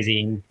the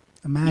magazine.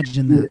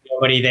 Imagine that.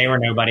 They were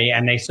nobody,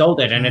 and they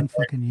sold it, and it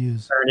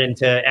turned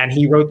into, and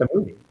he wrote the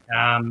movie.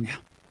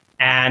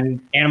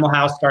 And Animal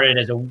House started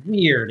as a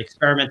weird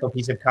experimental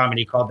piece of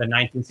comedy called the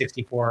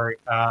 1964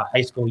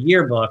 High School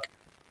Yearbook.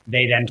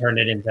 They then turned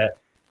it into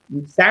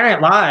Saturday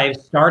Night Live.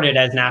 Started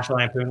as National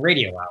Lampoon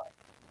Radio Hour,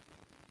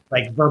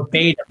 like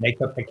verbatim. They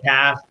took the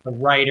cast, the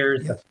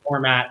writers, the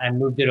format, and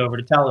moved it over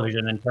to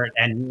television.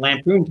 And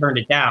Lampoon turned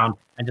it down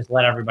and just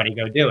let everybody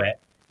go do it,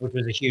 which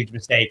was a huge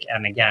mistake.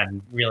 And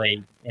again,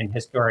 really, in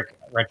historic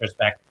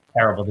retrospect,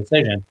 terrible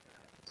decision.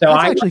 So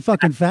that's actually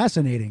fucking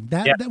fascinating.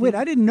 Wait,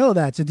 I didn't know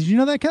that. So did you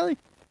know that, Kelly?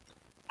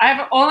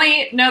 I've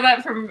only know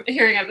that from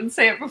hearing Evan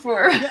say it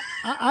before. Yeah,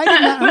 I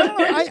did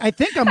not. I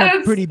think I'm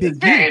a pretty big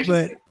geek,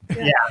 but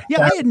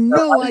I had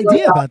no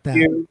idea about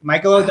that.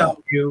 Michael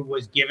O'Donoghue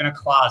was given a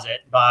closet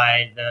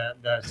by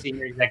the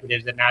senior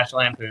executives at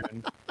National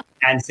Lampoon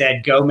and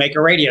said, "Go make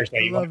a radio show.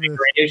 You want to make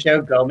a radio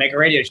show? Go make a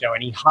radio show."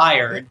 And he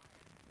hired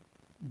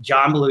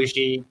John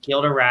Belushi,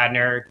 Gilda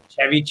Radner,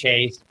 Chevy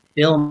Chase,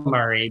 Bill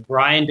Murray,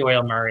 Brian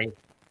Doyle Murray.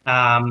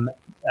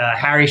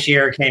 Harry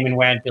Shearer came and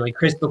went. Billy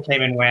Crystal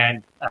came and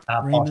went.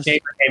 Paul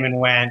Schaefer came and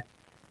went.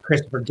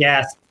 Christopher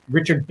Guest,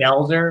 Richard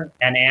Belzer,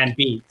 and Ann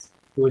Beats,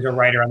 who was a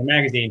writer on the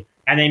magazine.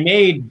 And they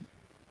made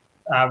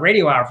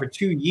Radio Hour for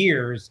 2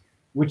 years,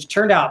 which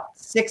turned out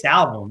 6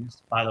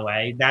 albums, by the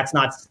way. That's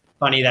Not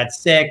Funny, That's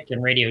Sick,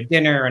 and Radio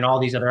Dinner, and all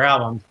these other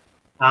albums.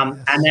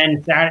 And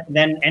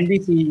then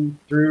NBC,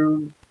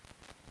 through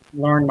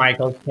Lorne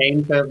Michaels,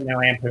 came to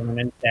Lampoon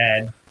and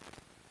said,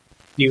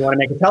 "Do you want to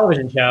make a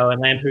television show?"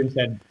 And Lampoon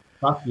said,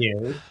 "Fuck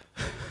you.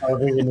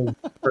 Television is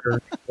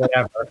for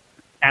whatever."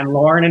 And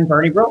Lorne and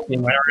Bernie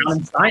Brillstein went around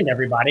and signed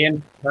everybody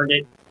and turned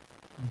it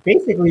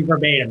basically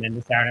verbatim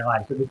into Saturday Night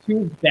Live. So the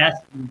 2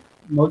 best,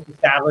 most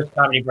established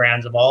comedy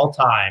brands of all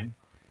time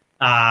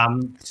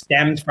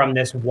stemmed from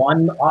this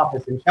one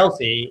office in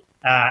Chelsea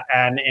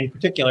and in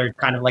particular,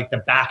 kind of like the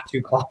back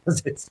two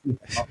closets in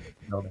the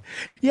building.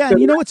 Yeah, So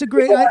and you know what's a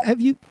great?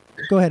 Have you?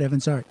 Go ahead, Evan.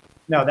 Sorry.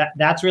 No,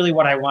 that's really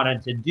what I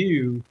wanted to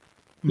do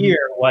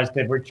here was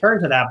to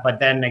return to that. But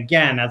then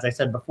again, as I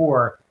said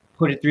before,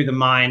 put it through the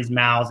minds,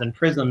 mouths, and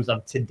prisms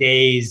of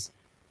today's,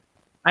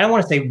 I don't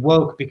want to say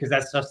woke because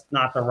that's just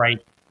not the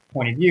right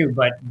point of view,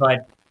 but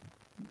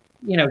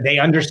they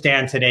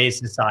understand today's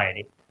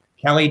society.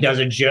 Kelly does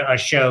a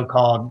show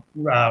called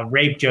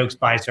Rape Jokes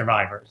by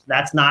Survivors.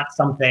 That's not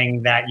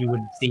something that you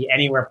would see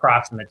anywhere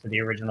proximate to the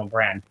original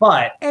brand,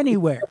 but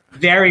anywhere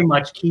very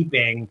much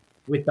keeping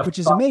with the which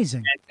is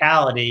amazing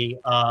mentality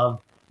of,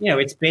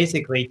 it's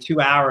basically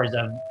 2 hours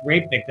of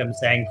rape victims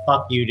saying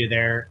 "fuck you" to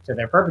their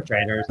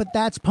perpetrators. But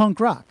that's punk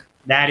rock.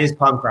 That is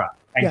punk rock.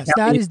 And yes,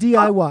 Kelly that is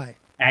DIY.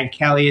 And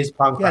Kelly is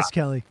punk rock. Yes,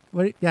 Kelly.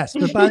 Yes,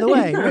 but by the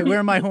way, wait, where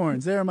are my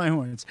horns? There are my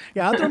horns.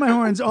 Yeah, I'll throw my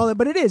horns. All that,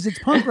 but it's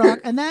punk rock,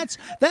 and that's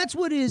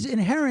what is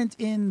inherent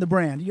in the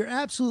brand. You're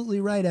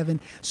absolutely right,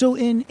 Evan. So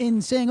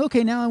in saying,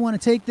 okay, now I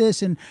want to take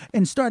this and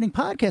starting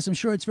podcasts, I'm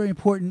sure it's very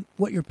important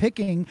what you're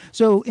picking.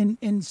 So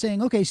in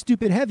saying, okay,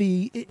 stupid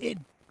heavy, it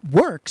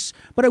works,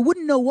 but I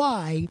wouldn't know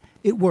why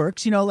it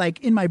works.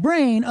 Like in my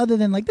brain, other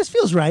than like this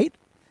feels right.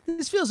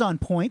 This feels on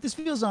point. This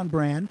feels on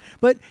brand.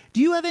 But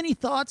do you have any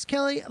thoughts,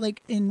 Kelly,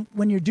 like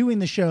when you're doing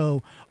the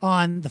show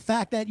on the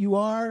fact that you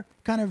are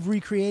kind of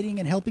recreating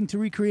and helping to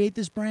recreate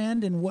this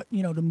brand and what,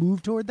 to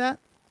move toward that?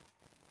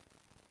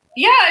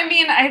 Yeah, I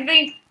mean, I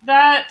think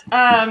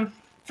that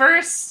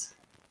first,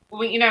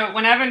 when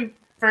Evan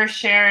first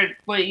shared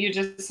what you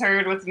just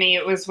heard with me,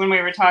 it was when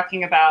we were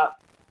talking about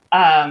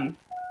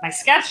my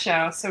sketch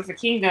show, Sofa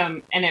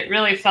Kingdom, and it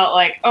really felt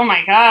like, oh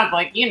my God,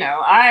 like,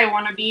 I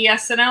want to be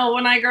SNL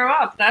when I grow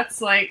up.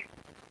 That's like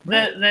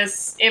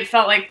it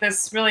felt like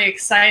this really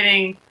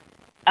exciting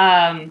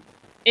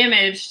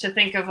image to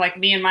think of, like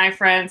me and my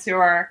friends who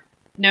are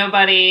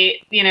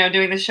nobody,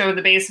 doing the show in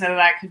the basement,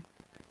 that could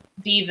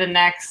be the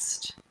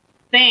next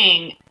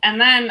thing.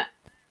 And then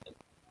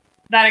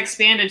that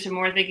expanded to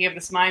more thinking of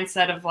this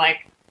mindset of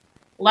like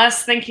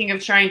less thinking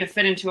of trying to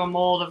fit into a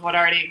mold of what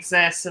already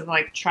exists, of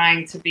like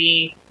trying to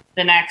be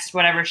the next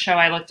whatever show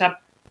I looked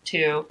up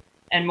to,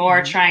 and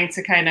more trying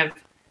to kind of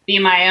be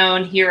my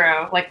own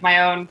hero, like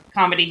my own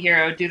comedy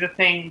hero, do the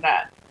thing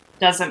that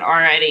doesn't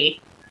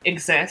already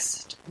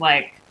exist,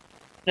 like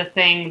the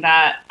thing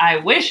that I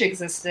wish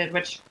existed,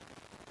 that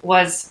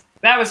was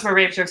where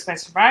Rape Jokes by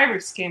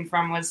Survivors came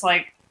from, was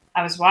like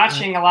I was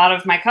watching a lot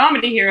of my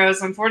comedy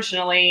heroes,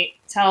 unfortunately,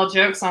 tell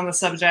jokes on the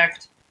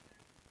subject.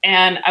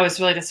 And I was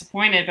really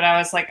disappointed, but I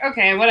was like,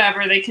 okay,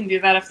 whatever, they can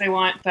do that if they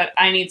want, but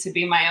I need to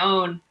be my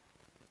own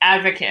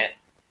advocate.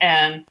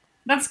 And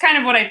that's kind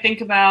of what I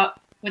think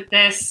about with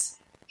this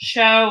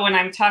show when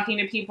I'm talking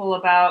to people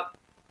about,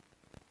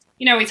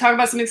 we talk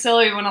about something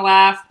silly, we want to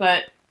laugh,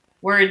 but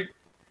we're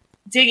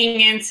digging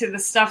into the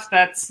stuff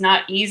that's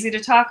not easy to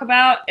talk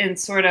about, and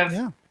sort of,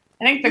 I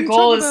think the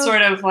goal is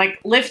sort of like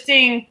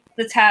lifting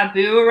the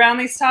taboo around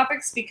these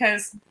topics,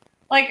 because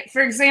like,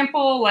 for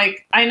example,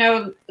 like I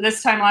know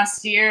this time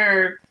last year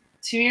or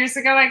 2 years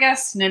ago, I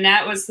guess,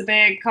 Nanette was the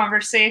big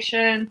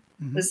conversation.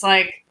 It was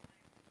like,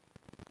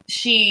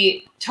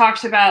 she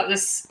talked about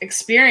this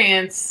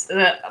experience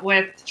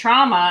with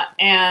trauma,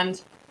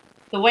 and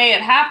the way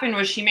it happened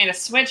was she made a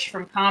switch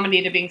from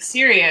comedy to being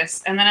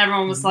serious. And then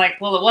everyone was like,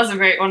 well, it wasn't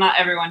very, well, not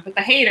everyone, but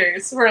the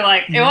haters were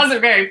like, it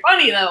wasn't very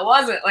funny though,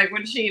 was it? Like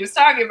when she was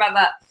talking about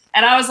that.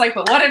 And I was like,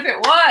 but what if it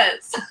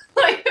was?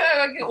 Like,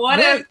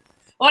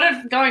 what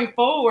if going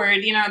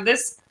forward,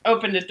 this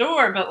opened a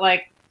door, but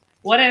like,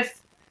 what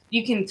if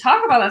you can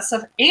talk about that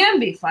stuff and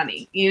be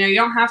funny? You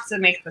don't have to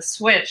make the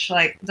switch.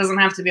 Like, it doesn't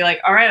have to be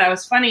like, all right, I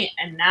was funny,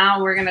 and now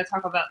we're going to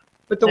talk about.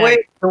 But the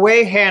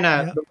way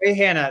Hannah,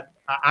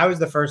 I was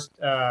the first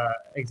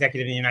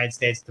executive in the United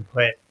States to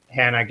put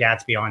Hannah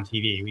Gatsby on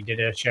TV. We did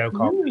a show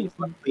called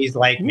Please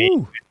Like Me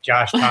with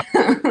Josh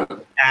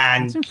Thompson.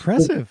 And that's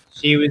impressive.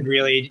 She was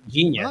really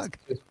genius. It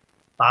was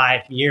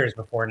 5 years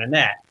before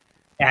Nanette.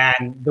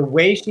 And the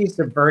way she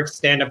subverts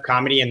stand-up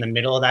comedy in the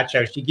middle of that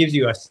show, she gives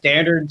you a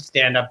standard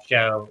stand-up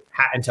show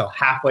until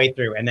halfway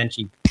through, and then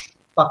she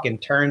fucking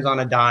turns on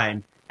a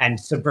dime and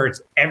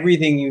subverts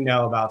everything you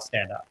know about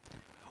stand-up.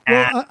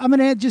 Well, I'm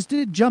going to just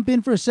jump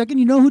in for a second.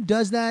 You know who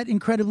does that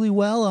incredibly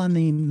well on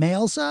the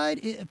male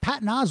side?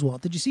 Patton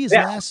Oswalt. Did you see his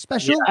last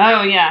special? Yeah.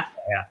 Oh,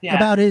 yeah.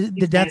 About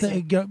the death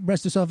of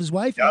rest of his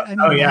wife. I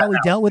mean, how he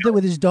dealt with it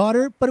with his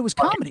daughter, but it was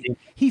comedy.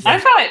 I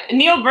thought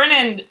Neil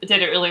Brennan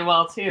did it really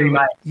well, too. 3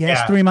 Mics.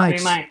 Yes, 3 Mics.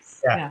 3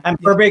 Mics. Yeah. And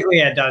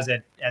Birbiglia does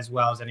it as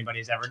well as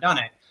anybody's ever done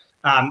it.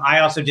 I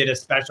also did a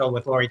special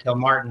with Laurie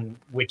Kilmartin,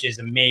 which is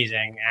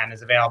amazing and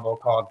is available,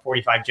 called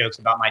 45 Jokes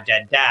About My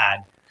Dead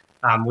Dad.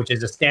 Which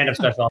is a stand-up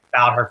special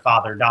about her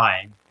father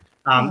dying.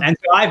 And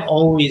so I've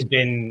always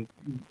been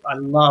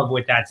in love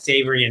with that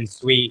savory and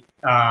sweet,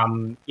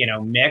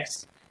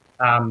 mix,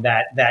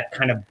 that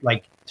kind of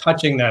like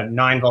touching the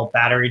 9-volt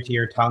battery to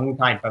your tongue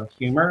type of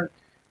humor.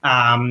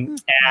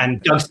 And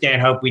Doug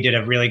Stanhope, we did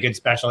a really good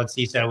special at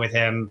CISO with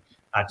him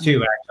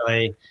too,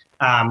 actually.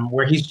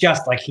 where he's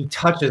just like, he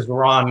touches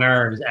raw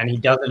nerves and he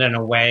does it in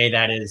a way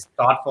that is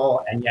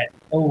thoughtful and yet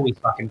always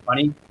fucking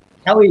funny.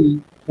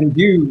 Kelly can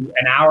do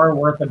an hour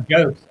worth of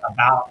jokes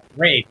about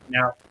rape.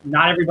 Now,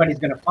 not everybody's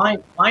going to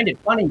find it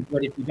funny,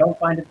 but if you don't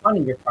find it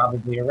funny, you're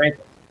probably a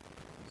rapist.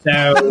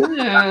 So,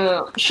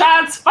 Ooh,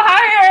 shots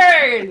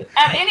fired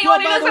at anyone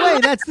who By the doesn't way,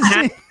 like that's the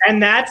same.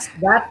 and that's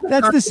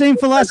That's the same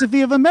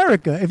philosophy of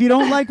America. If you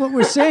don't like what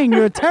we're saying,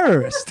 you're a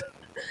terrorist.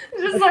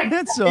 just like,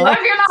 That's all. if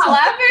you're not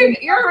laughing,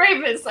 you're a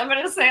rapist. I'm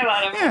going to say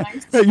that Yeah.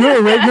 everything.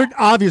 You're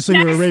obviously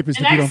you're a rapist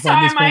if you don't Next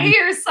find this time I funny.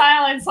 hear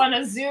silence on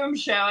a Zoom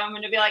show, I'm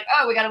going to be like,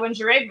 oh, we got a bunch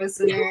of rapists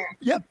in here.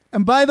 Yep.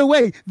 And by the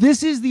way,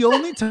 this is the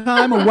only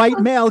time a white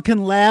male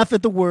can laugh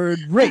at the word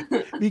rape,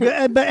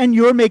 and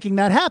you're making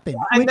that happen.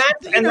 and which,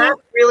 that's you know,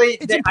 that's really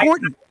it's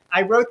important.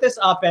 I wrote this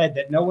op-ed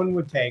that no one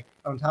would take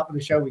on top of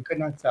the show we could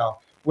not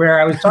sell, where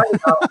I was talking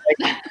about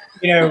like,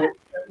 you know,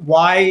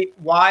 why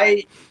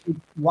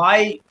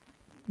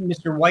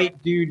Mr.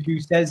 White dude who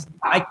says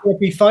I can't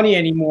be funny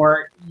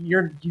anymore,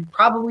 you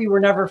probably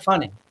were never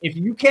funny. If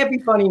you can't be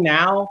funny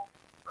now,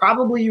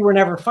 probably you were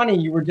never funny.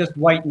 You were just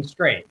white and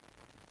straight.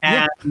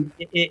 And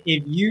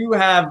if you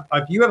have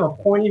a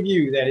point of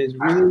view that is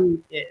really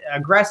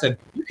aggressive,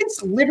 you can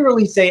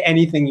literally say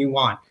anything you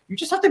want. You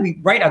just have to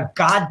write a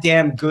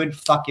goddamn good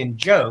fucking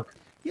joke.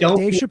 Yeah,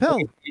 Dave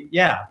Chappelle.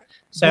 Yeah.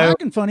 So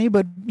Black and funny,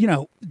 but you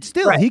know,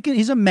 still Right.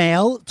 he's a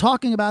male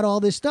talking about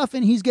all this stuff,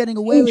 and he's getting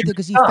away with it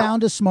because he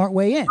found a smart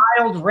way in.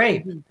 child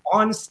rape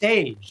on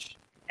stage,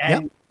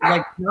 and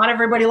like not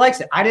everybody likes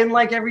it. I didn't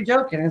like every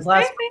joke in his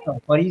last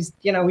special, but he's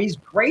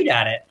great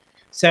at it.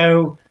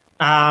 So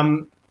that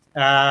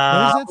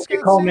Olivia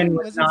Scott Coleman saying?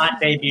 was Was it not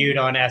something? debuted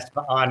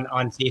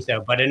on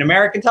CISO, but in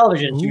American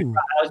television, Ooh.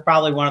 that was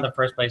probably one of the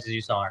first places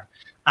you saw her.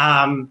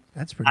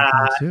 That's pretty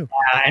cool too.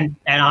 And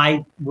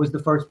I was the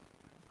first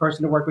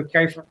person to work with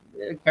Carrie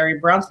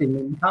Brownstein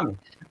in coming.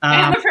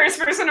 And the first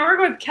person to work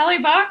with Kelly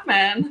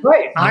Bachman.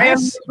 Right. I am.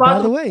 Yes,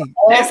 by the way,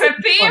 There's a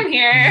theme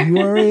here.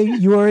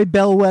 you are a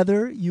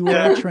bellwether. You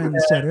are a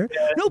trendsetter.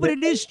 No, but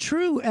it is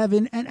true,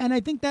 Evan, and I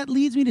think that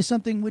leads me to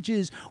something which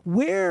is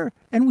where,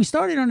 and we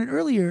started on it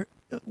earlier.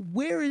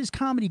 Where is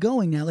comedy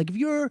going now? Like if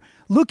you're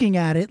looking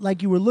at it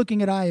like you were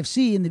looking at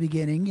IFC in the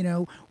beginning, you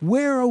know,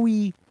 where are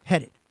we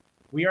headed?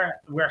 We're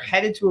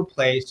headed to a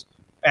place,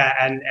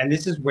 and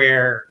this is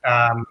where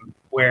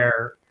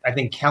I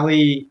think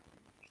Kelly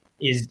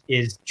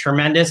is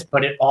tremendous,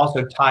 but it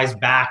also ties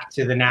back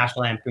to the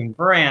National Lampoon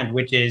brand,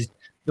 which is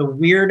the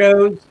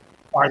weirdos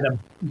are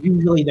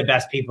usually the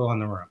best people in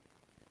the room.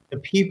 The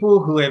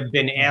people who have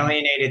been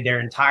alienated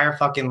their entire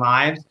fucking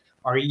lives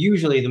are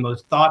usually the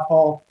most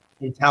thoughtful,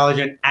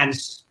 intelligent,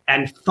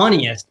 and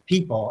funniest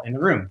people in the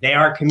room. They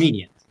are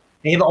comedians.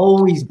 They've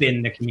always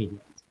been the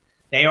comedians.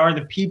 They are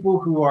the people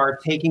who are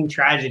taking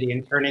tragedy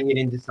and turning it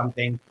into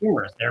something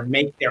humorous.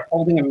 They're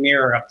holding a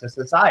mirror up to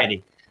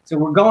society. So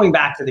we're going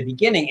back to the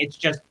beginning. It's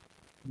just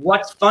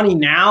what's funny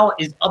now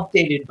is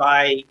updated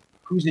by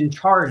who's in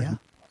charge. Yeah.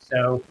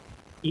 So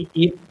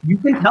if you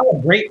can tell a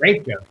great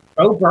rape joke,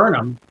 Bo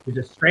Burnham, who's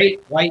a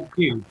straight white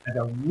dude, has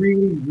a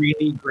really,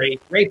 really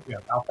great rape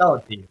joke. I'll tell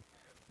it to you.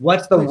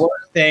 What's the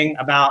worst thing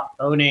about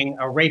owning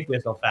a rape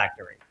whistle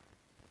factory?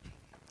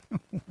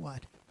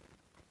 What?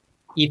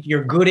 If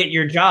you're good at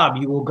your job,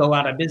 you will go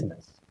out of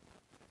business.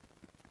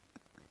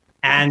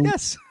 And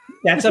Yes.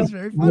 that's a That's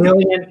very funny.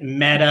 brilliant,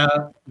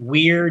 meta,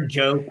 weird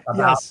joke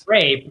about Yes.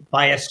 rape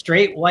by a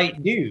straight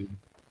white dude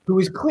who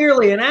is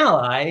clearly an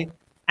ally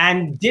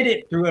and did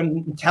it through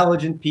an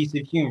intelligent piece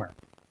of humor.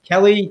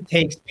 Kelly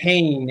takes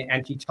pain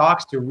and she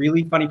talks to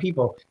really funny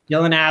people.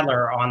 Dylan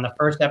Adler on the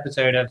first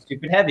episode of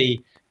Stupid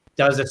Heavy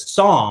does a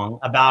song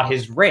about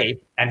his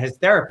rape and his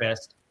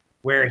therapist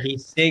where he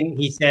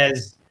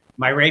says,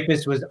 "My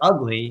rapist was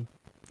ugly,"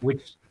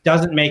 which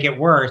doesn't make it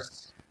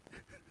worse,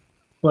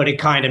 but it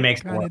kind of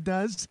makes it Kind worse. of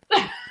does.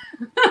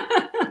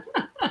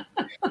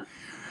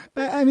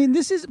 I mean,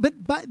 this is, but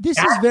this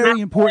is very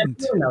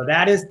important. No,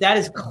 that is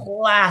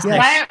classic.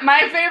 Yes.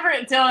 My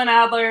favorite Dylan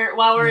Adler.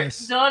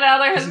 Yes. Dylan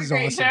Adler has This a is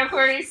great awesome. joke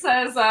where he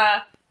says,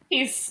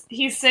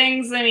 he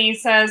sings and he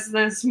says,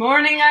 "This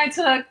morning I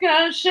took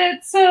a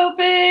shit so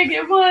big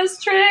it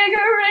was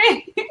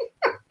triggering."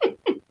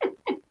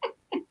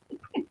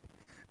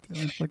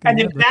 And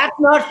if that's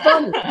not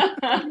funny,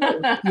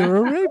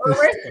 You're a you're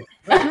rapist,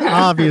 racist.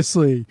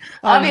 obviously.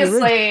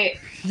 Obviously,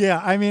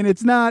 Yeah, I mean,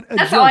 it's not a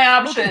that's the joke. only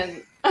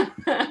option.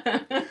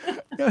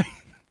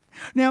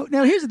 Now,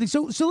 here's the thing.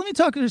 So let me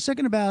talk a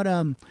second about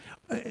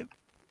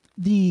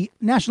the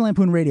National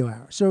Lampoon Radio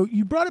Hour. So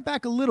you brought it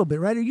back a little bit,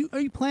 right? Are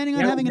you planning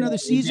on Yeah, having we another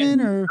did.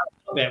 season or?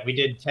 We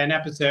did 10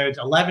 episodes,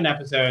 11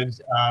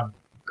 episodes of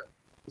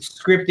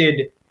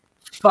scripted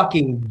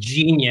fucking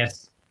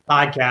genius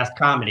podcast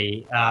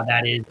comedy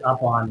that is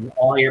up on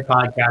all your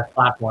podcast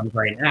platforms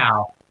right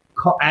now.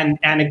 And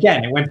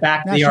again, it went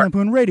back to the National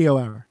Lampoon Radio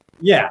Hour.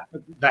 Yeah,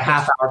 the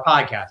half-hour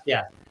podcast.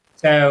 Yeah.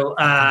 So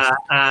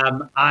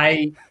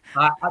my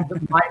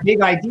big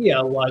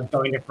idea was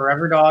going to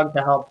Forever Dog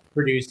to help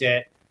produce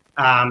it,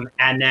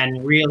 and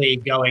then really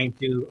going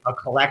to a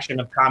collection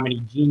of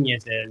comedy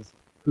geniuses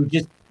who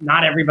just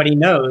not everybody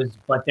knows,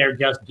 but they're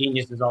just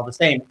geniuses all the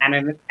same.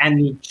 And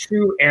the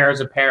true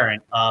heirs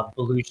apparent of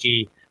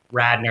Belushi,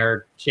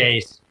 Radner,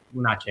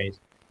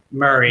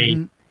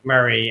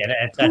 Murray, and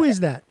etc. Who is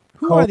that?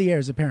 Who are the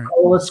heirs apparent?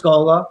 Cola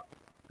Scola,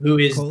 who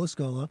is Cola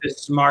Scola, the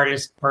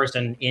smartest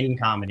person in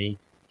comedy.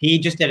 He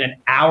just did an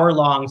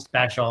hour-long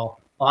special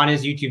on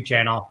his YouTube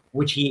channel,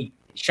 which he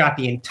shot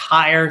the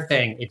entire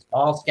thing. It's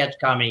all sketch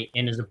comedy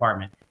in his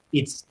apartment.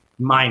 It's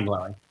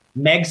mind-blowing.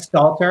 Meg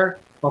Stalter,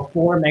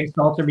 before Meg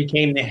Stalter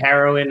became the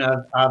heroine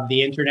of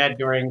the internet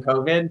during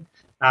COVID,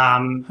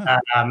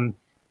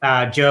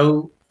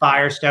 Joe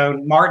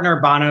Firestone, Martin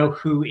Urbano,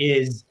 who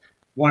is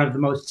one of the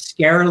most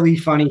scarily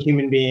funny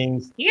human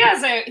beings. He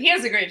has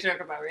a great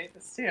joke about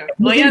rapists too.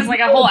 Well, he has like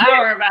a whole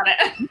hour about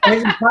it.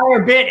 His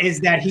entire bit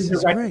is that he's a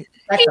sex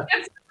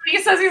he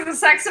says he's a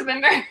sex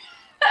offender.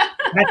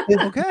 That's his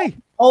okay.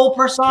 whole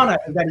persona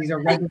is that he's a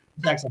registered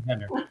sex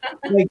offender.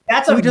 Like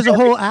that's So he does a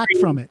whole act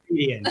from it.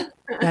 comedian.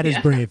 That is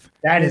brave.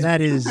 That's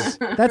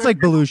like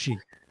Belushi.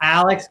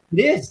 Alex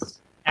Yes.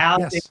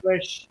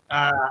 English,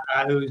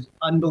 who's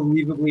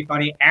unbelievably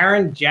funny.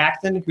 Aaron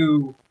Jackson,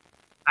 who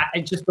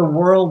just the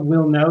world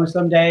will know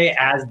someday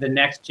as the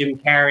next Jim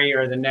Carrey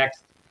or the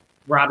next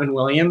Robin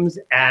Williams.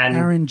 And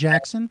Aaron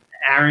Jackson.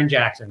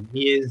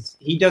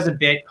 He does a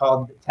bit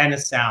called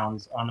Tennis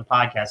Sounds on the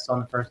podcast. It's on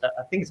the first, I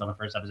think it's on the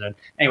first episode.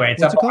 Anyway,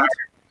 it's What's up it on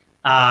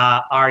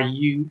called? our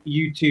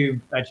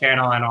YouTube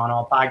channel and on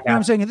all podcasts. No,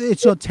 I'm saying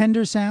it's called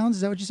Tender Sounds.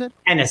 Is that what you said?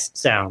 Tennis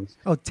Sounds.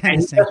 Oh, And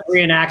Tennis he Sounds. just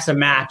reenacts a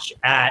match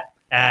at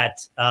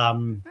That's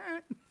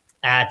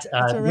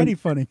already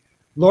funny.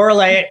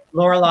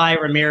 Lorelai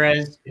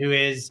Ramirez, who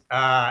is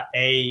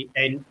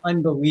an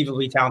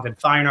unbelievably talented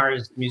fine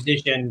artist,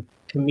 musician,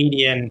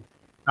 comedian.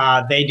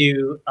 They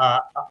do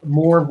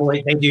more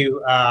voice. They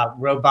do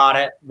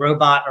robot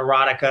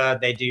erotica.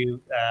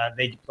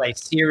 They play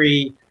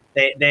Siri.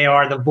 They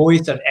are the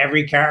voice of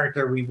every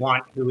character we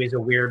want who is a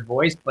weird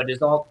voice, but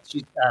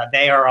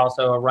they are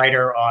also a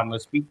writer on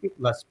Los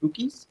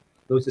Spookies.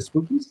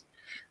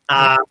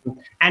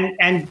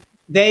 And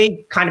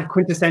they kind of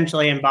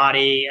quintessentially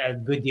embody a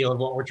good deal of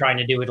what we're trying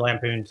to do with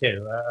Lampoon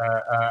too.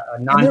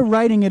 And they're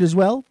writing it as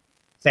well.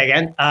 Say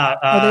again.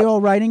 Are they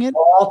all writing it?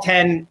 All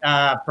 10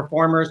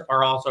 performers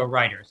are also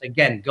writers.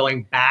 Again,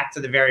 going back to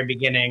the very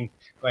beginning,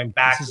 going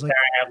back to Saturday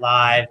Night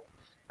Live.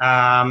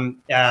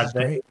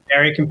 The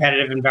very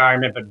competitive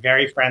environment, but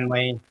very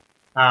friendly.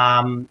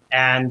 And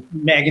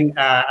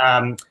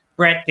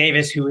Brett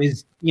Davis, who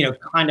is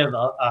kind of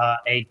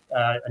a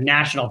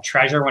national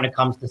treasure when it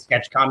comes to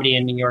sketch comedy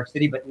in New York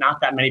City, but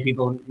not that many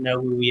people know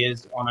who he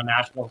is on a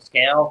national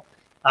scale.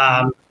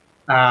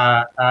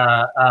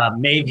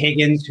 Maeve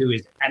Higgins, who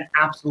is an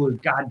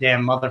absolute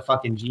goddamn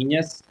motherfucking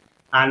genius.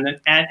 And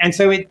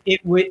so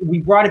we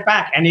brought it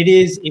back, and it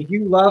is, if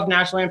you love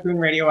National Lampoon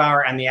Radio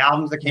Hour and the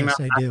albums that came out,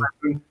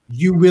 Lampoon,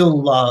 you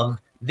will love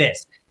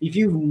this. If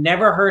you've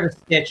never heard a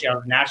stitch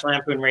of National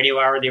Lampoon Radio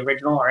Hour, the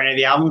original, or any of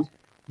the albums,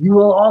 you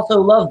will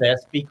also love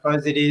this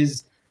because it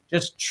is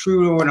just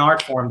true to an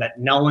art form that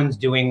no one's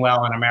doing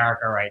well in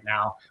America right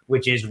now,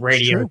 which is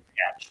radio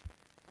sketch.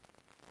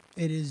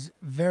 It is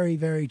very,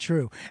 very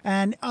true.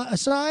 And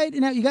aside,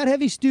 now you got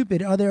Heavy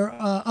Stupid. Are there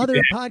other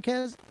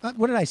podcasts?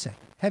 What did I say?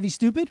 Heavy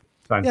Stupid?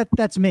 Fine.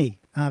 That's me,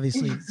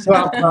 obviously.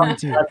 Well,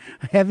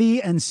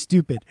 Heavy and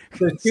Stupid.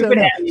 Stupid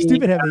Heavy.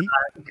 Stupid Heavy.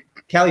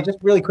 Kelly, just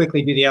really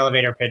quickly do the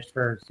elevator pitch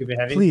for Stupid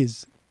Heavy.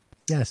 Please.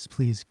 Yes,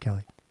 please,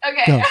 Kelly.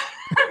 Okay. Go.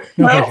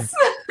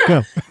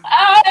 Go.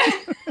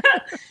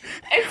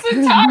 It's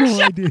a talk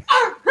show. Idea.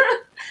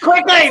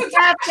 Quickly,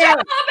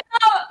 faster!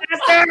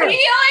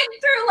 Healing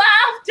through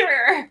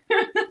laughter.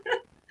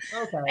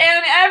 Okay.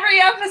 And every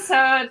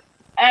episode,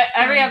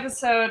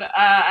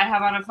 I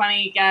have on a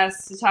funny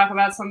guest to talk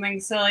about something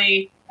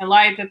silly and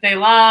light that they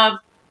love,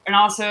 and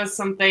also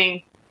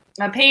something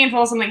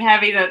painful, something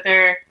heavy that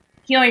they're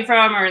healing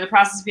from or in the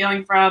process of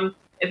healing from.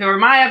 If it were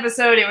my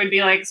episode, it would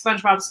be like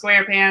SpongeBob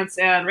SquarePants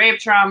and rape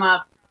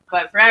trauma.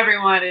 But for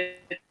everyone,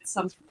 it's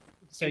something.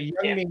 So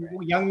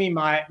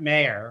Youngmi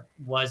Mayer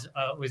was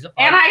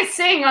and I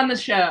sing on the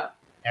show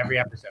every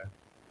episode.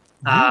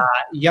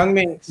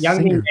 Youngmi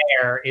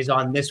Mayer is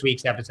on this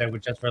week's episode,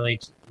 which just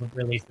released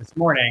this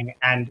morning,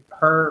 and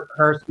her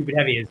Stupid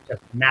Heavy is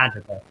just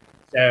magical.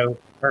 So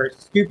her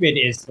stupid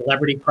is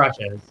celebrity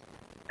crushes,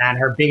 and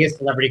her biggest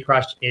celebrity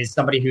crush is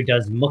somebody who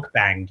does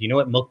mukbang. Do you know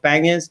what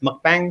mukbang is?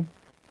 Mukbang?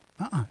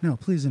 No,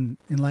 please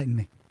enlighten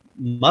me.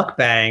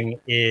 Mukbang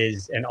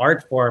is an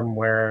art form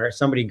where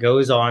somebody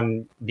goes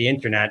on the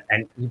internet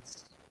and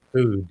eats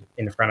food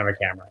in front of a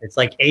camera. It's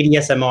like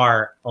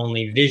ADSMR,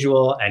 only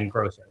visual and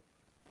grosser.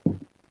 Wow.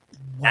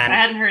 And I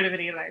hadn't heard of it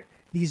either.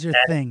 These are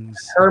things.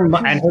 Her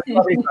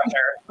celebrity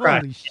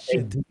crush Holy is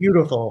shit. a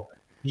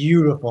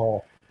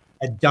beautiful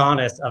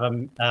Adonis of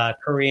a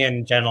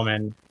Korean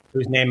gentleman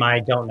whose name I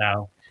don't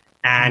know,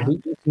 and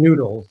he eats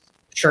noodles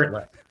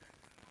shirtless.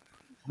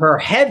 Her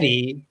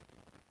heavy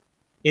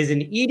is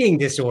an eating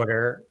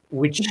disorder,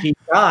 which she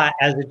got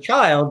as a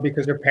child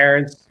because her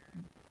parents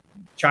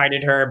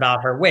chided her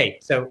about her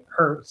weight. So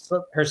her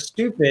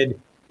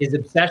stupid is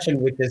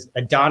obsession with this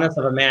Adonis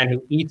of a man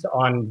who eats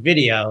on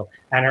video,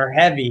 and her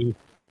heavy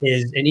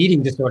is an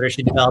eating disorder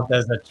she developed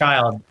as a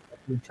child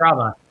through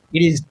trauma.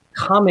 It is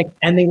comic,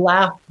 and they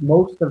laugh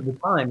most of the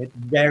time.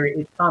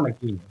 It's comic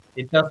genius.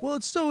 Well,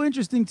 it's so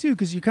interesting too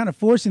because you're kind of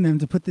forcing them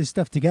to put this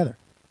stuff together.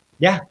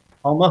 Yeah,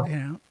 almost. You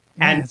know,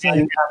 And it's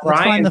like,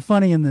 let's find the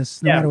funny in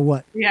this, no matter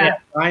what. Yeah,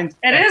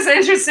 it is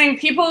interesting.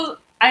 People,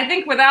 I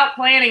think, without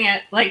planning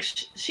it, like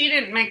she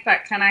didn't make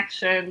that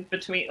connection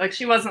between, like,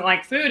 she wasn't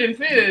like food and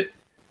food.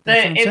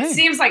 That it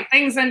seems like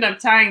things end up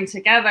tying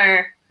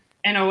together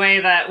in a way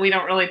that we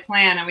don't really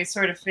plan, and we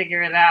sort of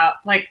figure it out.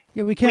 Like,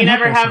 we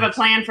never have a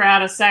plan for how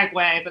to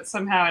segue, but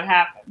somehow it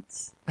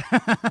happens.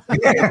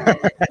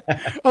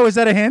 Oh, is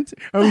that a hint?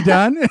 Are we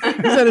done? Is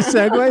that a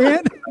segue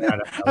hint?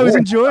 I was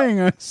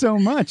enjoying so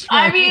much.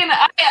 I mean,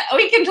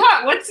 we can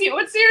talk. What's your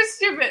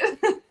stupid?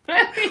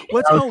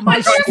 What's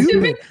my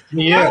stupid?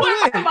 Yeah.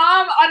 My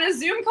mom on a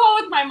Zoom call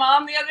with my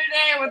mom the other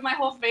day with my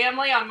whole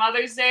family on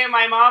Mother's Day.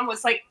 My mom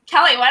was like,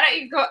 "Kelly, why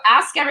don't you go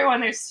ask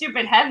everyone their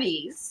stupid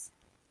heavies?"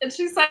 And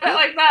she said it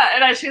like that,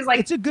 and she was like,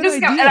 "It's a good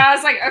idea." And I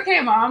was like, "Okay,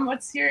 Mom,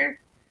 what's your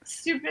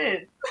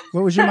stupid?"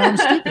 What was your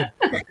mom's stupid?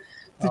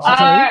 Did she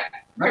tell you?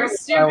 Her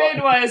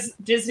stupid was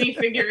Disney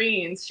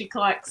figurines. She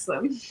collects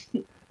them.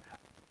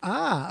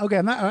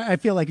 Okay. I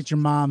feel like it's your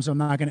mom, so I'm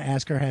not going to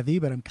ask her heavy,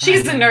 but I'm.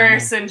 She's a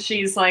nurse, and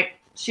she's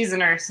a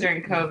nurse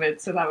during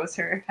COVID, so that was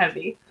her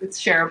heavy. It's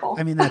shareable.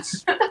 I mean,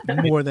 that's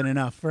more than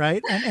enough,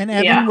 right? And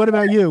Evan, what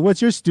about you?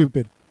 What's your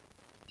stupid?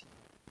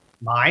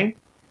 Mine?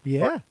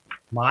 Yeah.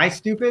 My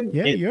stupid?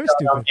 Yeah, you're stupid.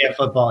 Philadelphia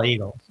Football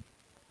Eagles.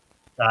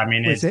 I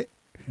mean, it's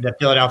the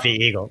Philadelphia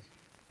Eagles.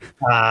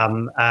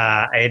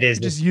 It is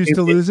just used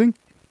to losing.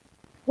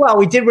 Well,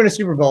 we did win a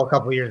Super Bowl a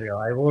couple of years ago.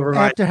 I will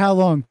remind. After how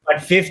long?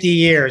 But 50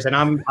 years, and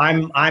I'm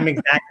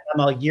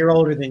a year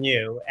older than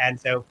you, and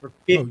so for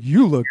 50. Oh,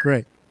 you look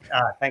great.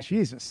 Thanks,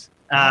 Jesus.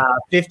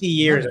 50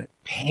 years of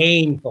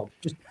painful,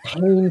 just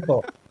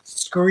painful,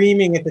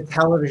 screaming at the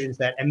television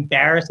set,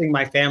 embarrassing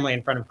my family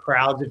in front of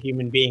crowds of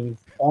human beings,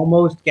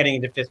 almost getting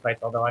into fistfights.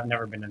 Although I've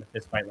never been in a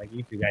fistfight like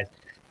you two guys,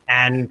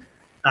 and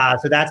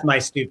so that's my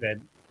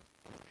stupid.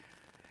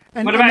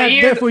 And what about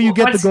you? Therefore, you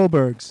get the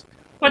Goldbergs.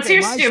 What's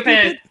your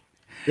stupid?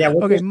 Yeah.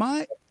 Okay,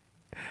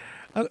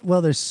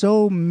 well, there's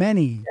so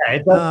many. Yeah,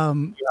 you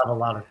have a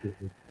lot of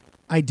stupid.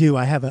 I do.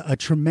 I have a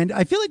tremendous.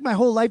 I feel like my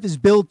whole life is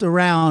built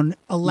around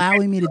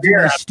allowing me to do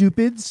my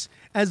stupids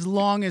as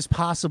long as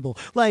possible.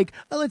 Like,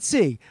 let's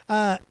see,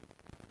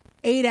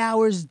 8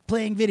 hours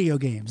playing video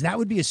games. That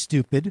would be a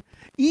stupid.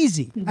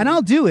 Easy, and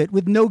I'll do it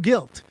with no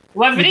guilt.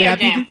 What video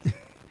game?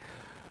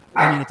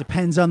 I mean, it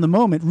depends on the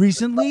moment.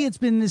 Recently, it's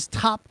been this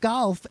Top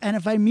Golf, and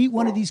if I meet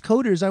one of these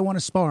coders, I want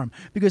to spar them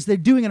because they're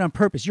doing it on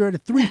purpose. You're at a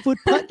 3-foot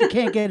putt, you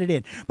can't get it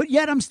in. But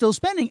yet I'm still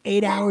spending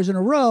 8 hours in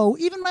a row.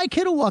 Even my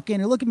kid will walk in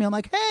and look at me. I'm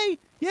like, hey,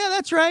 yeah,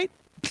 that's right.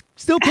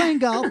 Still playing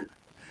golf.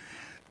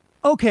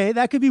 Okay,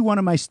 that could be one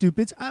of my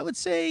stupids. I would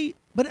say,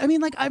 but I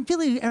mean, like, I'm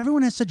feeling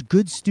everyone has such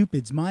good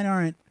stupids. Mine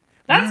aren't.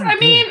 I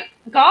mean,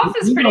 golf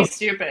is pretty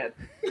stupid.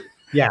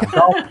 Yeah,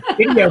 golf,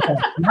 video game,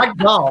 not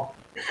golf.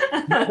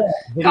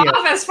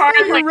 Golf as far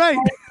as like right.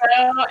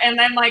 And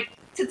then like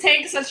to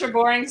take such a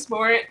boring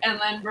sport and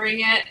then bring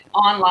it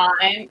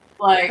online,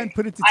 like and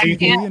put it to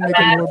TV and make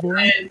it more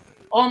boring.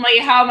 Only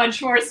how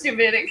much more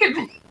stupid it could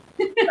be.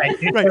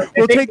 Right.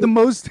 We'll take the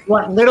most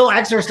what little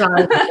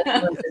exercise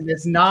in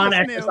this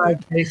non-exercise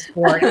based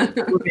sport,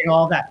 including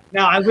all that.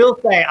 Now, I will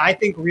say I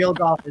think real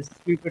golf is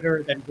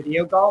stupider than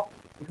video golf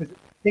because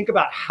think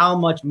about how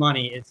much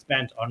money is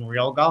spent on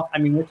real golf. I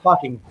mean, we're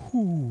talking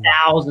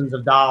thousands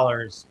of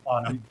dollars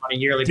on a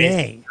yearly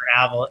basis.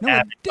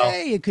 A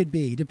day it could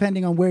be,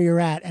 depending on where you're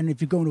at, and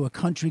if you're going to a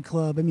country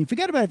club. I mean,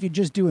 forget about if you're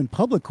just doing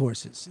public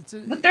courses.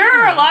 But there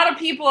are a lot of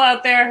people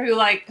out there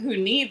who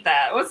need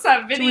that. What's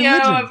that video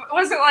of?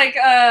 Was it like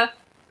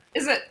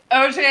is it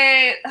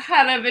OJ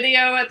had a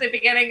video at the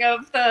beginning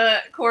of the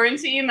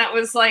quarantine that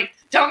was like,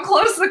 "Don't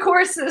close the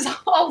courses,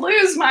 I'll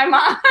lose my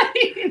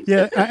mind."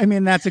 Yeah, I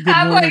mean that's a good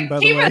warning, by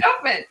the way. Keep it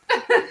open.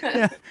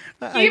 Yeah,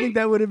 I think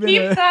that would have been.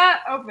 Keep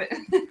that open.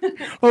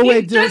 Oh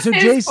wait, so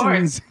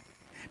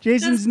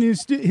Jason's new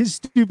his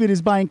stupid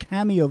is buying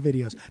Cameo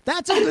videos.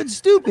 That's a good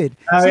stupid.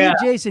 Oh, yeah.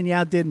 Jason, you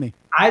outdid me.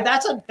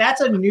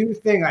 That's a new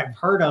thing I've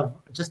heard of,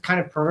 just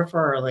kind of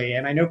peripherally,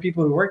 and I know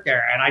people who work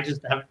there, and I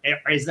just have.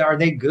 Are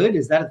they good?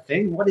 Is that a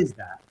thing? What is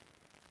that?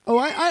 Oh,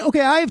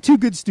 I have two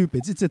good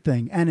stupids. It's a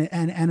thing,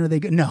 and are they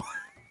good? No.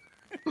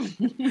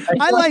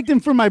 I liked him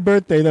for my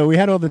birthday though. We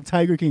had all the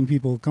Tiger King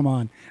people come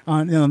on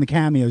the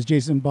cameos.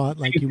 Jason bought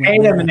like you pay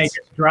them and they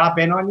just drop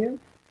in on you.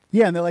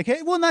 Yeah, and they're like,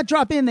 hey, well, not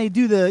drop in. They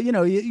do the,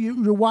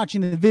 you're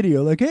watching the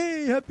video, like,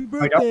 hey, happy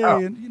birthday.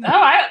 And, No,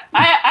 I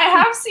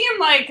have seen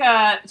like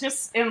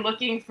just in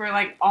looking for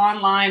like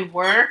online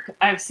work,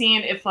 I've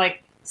seen if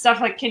like stuff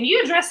like, can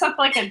you dress up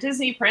like a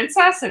Disney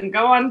princess and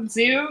go on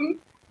Zoom?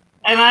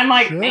 And I'm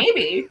like, sure.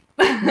 Maybe.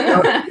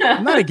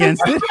 I'm not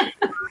against it.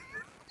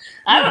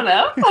 I don't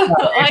know.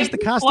 Like, just the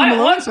costume alone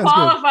what sounds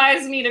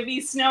qualifies me to be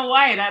Snow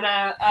White at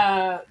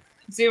a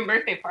Zoom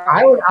birthday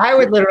party. I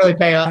would literally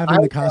pay up.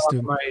 Having the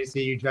costume. Money to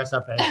see you dress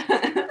up as.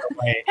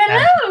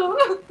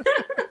 Hello.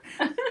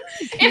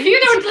 If you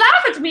don't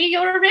laugh at me,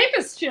 you're a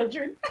rapist,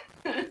 children.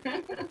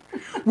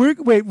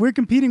 We're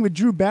competing with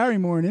Drew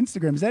Barrymore on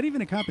Instagram. Is that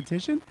even a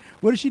competition?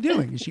 What is she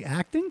doing? Is she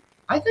acting?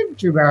 I think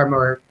Drew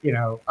Barrymore,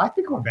 I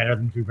think we're better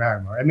than Drew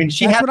Barrymore. I mean,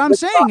 that's what I'm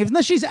saying.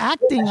 If she's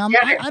acting,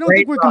 I don't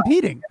think we're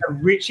competing.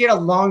 She had a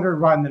longer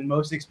run than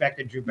most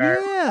expected Drew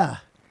Barrymore. Yeah.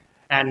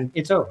 And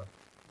it's over.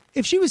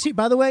 If she was here,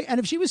 by the way, and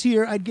if she was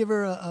here, I'd give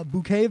her a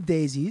bouquet of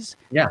daisies.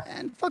 Yeah.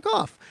 And fuck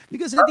off.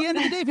 Because at the end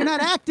of the day, if you're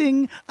not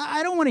acting,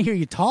 I don't want to hear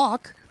you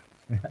talk.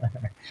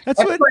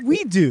 That's what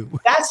we do.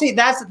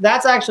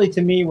 That's actually,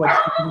 to me,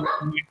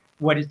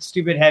 what is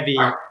stupid heavy.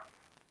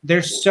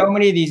 There's so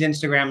many of these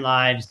Instagram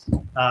lives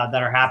that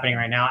are happening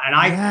right now, and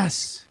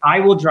I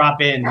will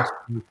drop in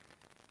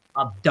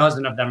a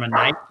dozen of them a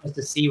night just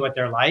to see what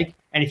they're like.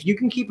 And if you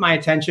can keep my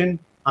attention,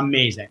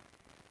 amazing.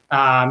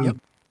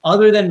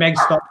 Other than Meg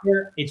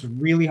Stalker, it's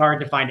really hard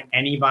to find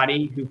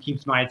anybody who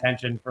keeps my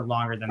attention for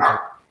longer than 30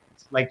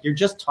 minutes. Like, you're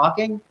just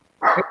talking.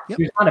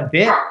 There's not a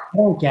bit. I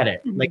don't get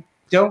it. Like,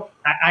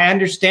 I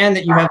understand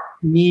that you have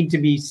need to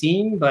be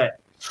seen, but.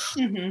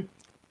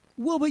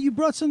 Well, but you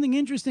brought something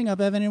interesting up,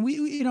 Evan, and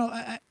you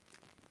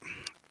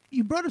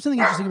brought up something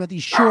interesting about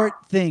these short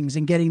things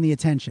and getting the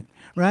attention,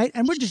 right?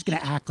 And we're just gonna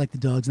act like the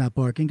dog's not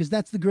barking because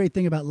that's the great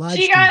thing about live.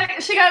 She got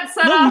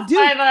set off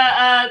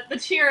by the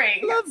cheering.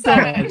 Love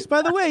dogs,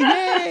 by the way.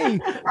 Yay!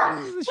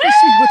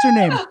 What's her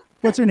name?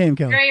 What's her name,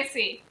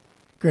 Kelly?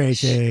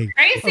 Gracie.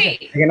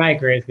 Okay. Good night,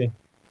 Gracie.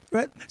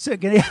 Right. So,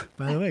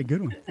 by the way,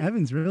 good one.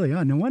 Evan's really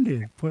on. No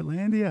wonder.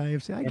 Portlandia,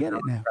 IFC. I get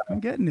it now.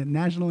 I'm getting it.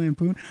 National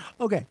Lampoon.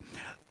 Okay.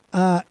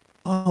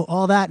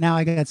 All that. Now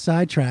I got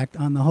sidetracked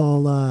on the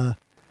whole.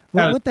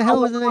 What the hell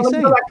was I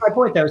saying? Go back to my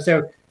point, though.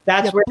 So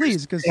that's where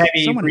please, because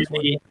someone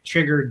really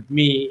triggered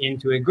me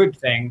into a good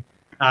thing.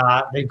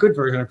 The good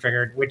version of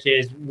triggered, which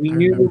is we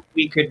knew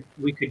we could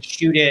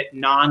shoot it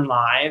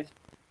non-live,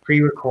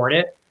 pre-record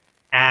it,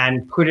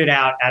 and put it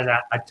out as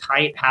a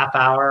tight half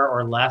hour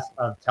or less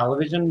of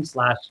television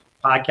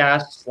 /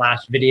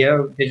 podcast /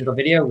 video, digital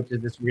video, which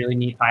is this really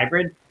neat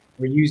hybrid.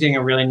 We're using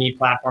a really neat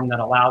platform that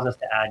allows us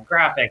to add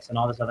graphics and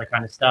all this other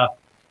kind of stuff,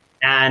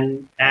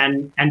 and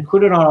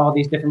put it on all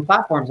these different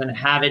platforms and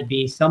have it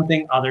be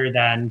something other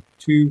than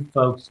two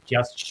folks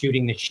just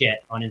shooting the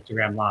shit on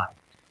Instagram Live,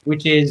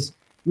 which is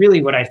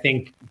really what I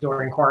think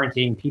during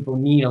quarantine people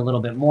need a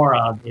little bit more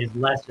of, is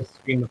less just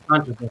stream of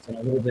consciousness and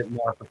a little bit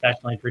more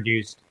professionally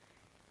produced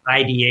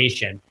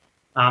ideation.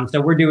 So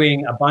we're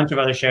doing a bunch of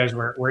other shows.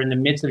 We're in the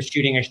midst of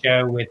shooting a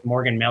show with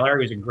Morgan Miller,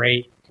 who's a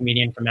great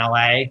comedian from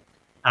LA,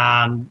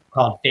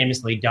 called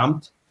Famously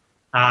Dumped.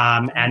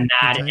 And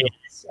that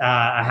is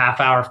a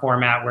half-hour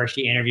format where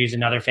she interviews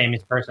another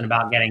famous person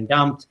about getting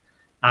dumped.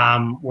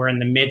 We're in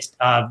the midst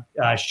of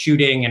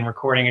shooting and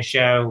recording a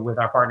show with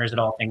our partners at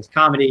All Things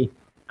Comedy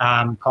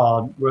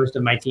called Roast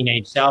of My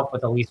Teenage Self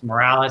with Elisa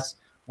Morales,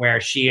 where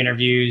she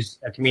interviews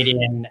a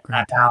comedian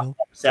about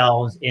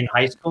themselves in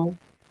high school.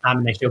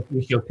 And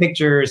we show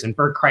pictures, and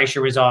Bert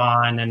Kreischer was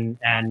on,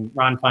 and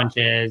Ron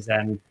Funches,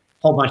 and a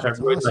whole bunch of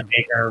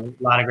Baker,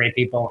 a lot of great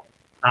people.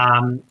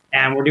 And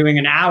we're doing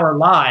an hour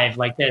live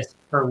like this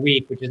per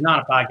week, which is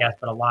not a podcast,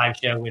 but a live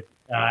show with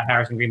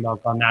Harrison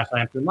Greenberg called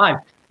National Lampoon Live.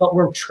 But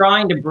we're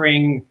trying to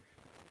bring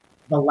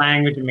the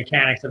language and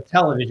mechanics of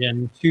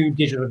television to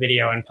digital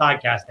video and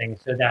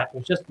podcasting, so that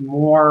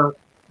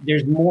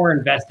there's more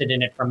invested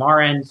in it from our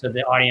end, so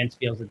the audience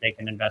feels that they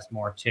can invest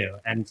more too.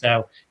 And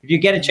so if you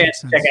get a chance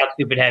to check out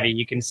Stupid Heavy,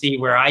 you can see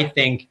where I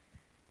think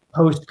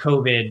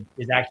post-COVID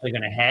is actually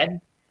going to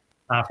head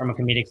from a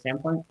comedic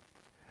standpoint.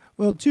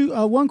 Well,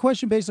 one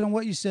question based on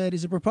what you said: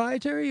 is it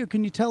proprietary, or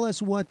can you tell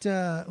us what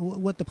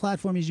the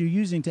platform is you're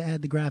using to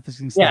add the graphics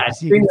and stuff?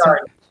 Yeah,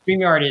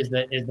 StreamYard is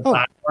the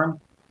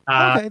platform.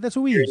 Okay, that's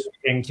what we use.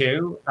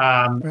 Too,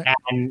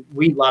 and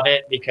we love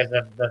it because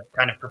of the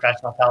kind of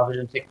professional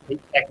television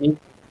technique.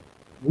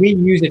 We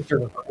use it to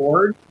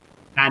record,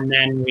 and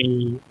then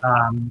we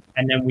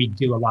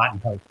do a lot in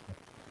post.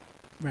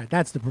 Right,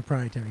 that's the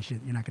proprietary shit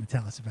you're not going to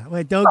tell us about.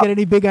 Wait, don't get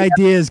any big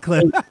ideas,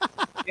 Cliff.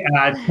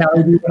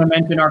 Kelly, do you want to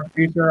mention our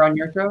producer on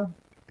your show?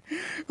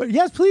 But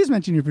yes, please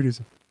mention your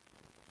producer.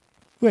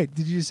 Wait,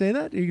 did you say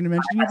that? Are you going to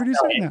mention your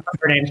producer? No.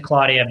 Her name's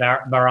Claudia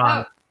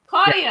Baran. Oh,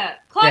 Claudia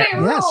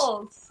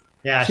rules.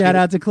 Yeah. Shout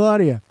out to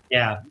Claudia.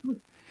 Yeah.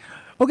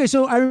 Okay,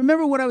 so I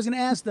remember what I was going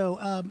to ask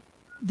though.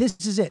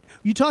 This is it.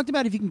 You talked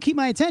about if you can keep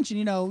my attention,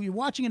 you're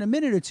watching in a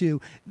minute or two.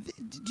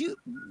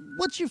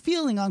 What's your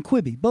feeling on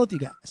Quibi, both you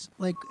guys?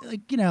 I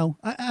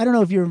don't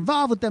know if you're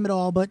involved with them at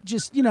all, but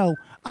just,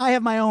 I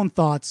have my own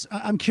thoughts.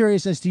 I'm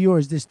curious as to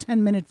yours, this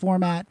 10-minute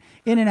format,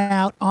 in and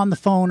out, on the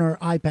phone or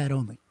iPad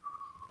only.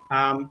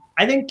 I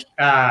think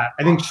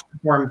short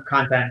form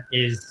content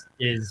is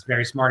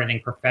very smart. I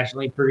think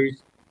professionally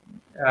produced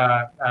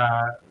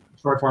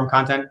short form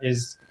content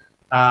is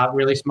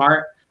really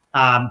smart.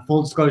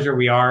 Full disclosure,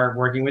 we are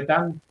working with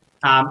them.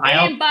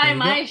 And buy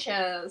my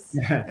shows.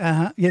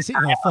 Yes.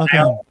 Fuck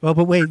them. Well,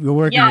 but wait, we're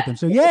working with them.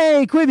 So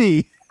yay,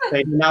 Quibi.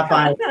 They do not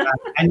buy,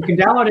 and you can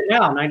download it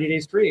now, 90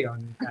 days free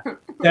on.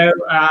 So,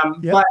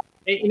 but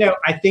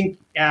I think,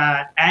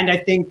 and I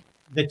think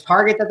the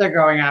target that they're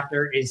going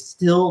after is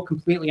still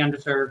completely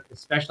underserved,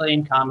 especially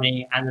in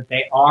comedy, and that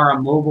they are a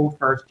mobile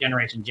first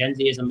generation. Gen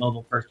Z is a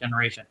mobile first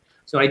generation.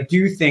 So I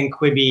do think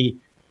Quibi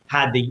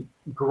had the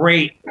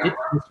great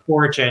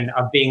misfortune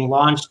of being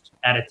launched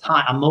at a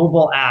time, a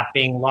mobile app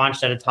being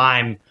launched at a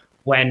time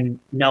when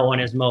no one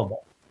is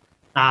mobile.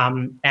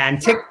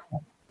 And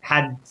TikTok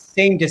had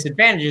same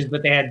disadvantages,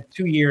 but they had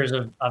 2 years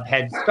of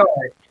head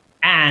start,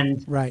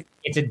 and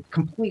it's a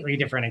completely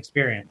different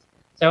experience.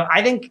 So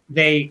I think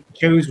they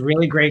chose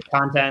really great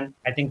content.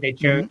 I think they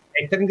chose.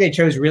 I think they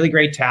chose really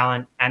great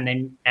talent,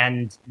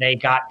 and they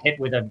got hit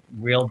with a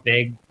real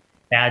big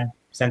bad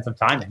sense of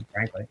timing,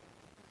 frankly.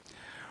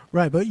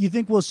 Right, but you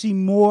think we'll see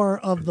more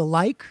of the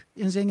like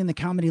in the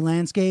comedy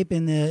landscape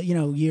in the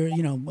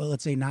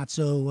let's say not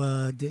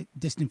so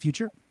distant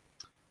future?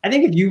 I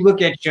think if you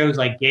look at shows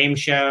like Game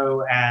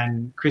Show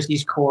and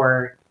Christie's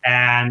Court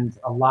and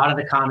a lot of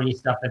the comedy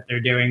stuff that they're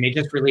doing, they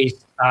just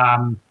released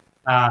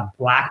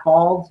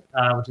Blackballed,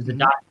 which is a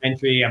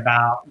documentary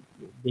about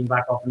being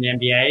blackballed from the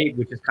NBA,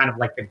 which is kind of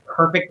like the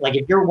perfect, like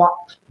if you're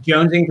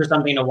jonesing for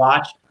something to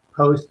watch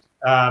post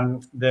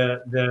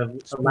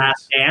the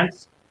Last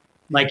Dance,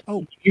 like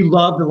if you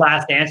love The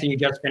Last Dance and you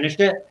just finished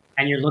it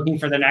and you're looking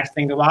for the next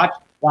thing to watch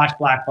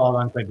Blackballed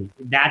on Quibi.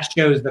 That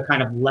shows the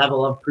kind of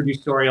level of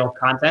producerial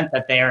content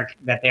that they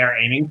are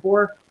aiming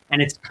for,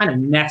 and it's kind of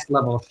next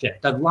level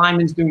shit. Doug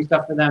Liman's doing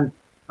stuff for them.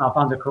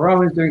 Alfonso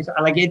Cuarón is doing stuff.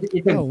 Like it's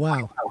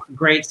a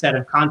great set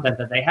of content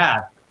that they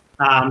have.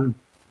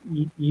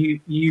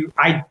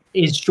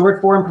 Is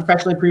short form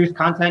professionally produced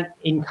content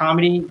in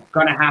comedy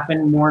going to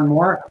happen more and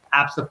more?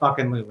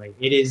 Absolutely.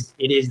 It is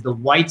the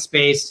white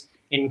space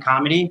in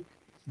comedy,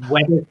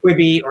 whether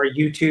Quibi or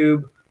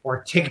YouTube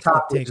or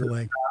TikTok, which is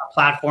a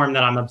platform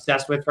that I'm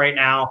obsessed with right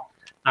now,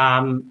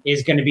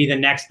 is going to be the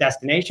next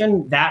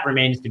destination. That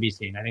remains to be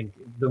seen. I think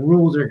the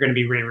rules are going to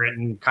be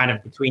rewritten kind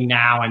of between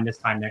now and this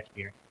time next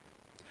year.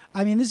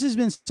 I mean, this has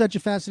been such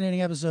a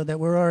fascinating episode that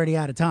we're already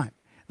out of time.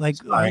 Like,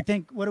 I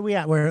think, what are we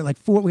at? We're like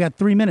we got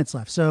 3 minutes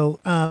left. So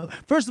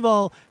first of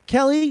all,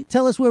 Kelly,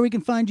 tell us where we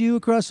can find you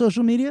across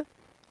social media.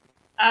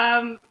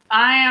 I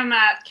am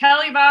at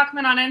Kelly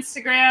Bachman on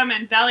Instagram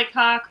and Belly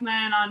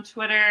Cockman on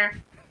Twitter.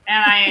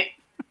 And I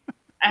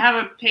have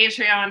a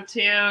Patreon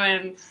too.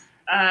 And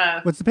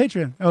what's the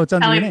Patreon? Oh, it's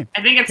under your name.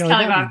 I think it's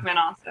Kelly Bachman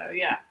also.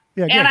 Yeah.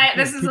 And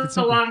this is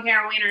a long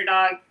hair wiener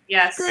dog.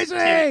 Yes.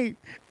 Crazy.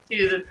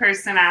 To the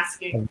person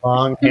asking.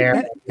 Long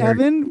hair.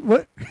 Evan,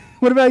 what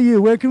about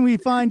you? Where can we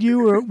find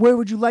you, or where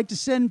would you like to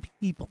send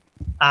people?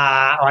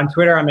 On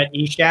Twitter, I'm at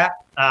eShat.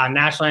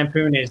 National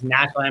Lampoon is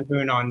National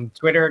Lampoon on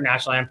Twitter,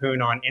 National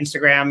Lampoon on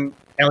Instagram.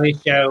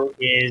 Kelly's show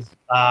is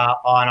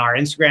on our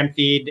Instagram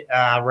feed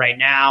right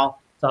now.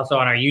 It's also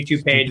on our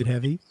YouTube page,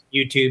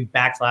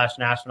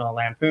 YouTube.com/National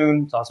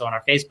Lampoon. It's also on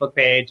our Facebook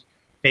page,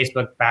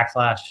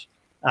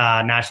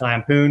 Facebook.com/National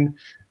Lampoon.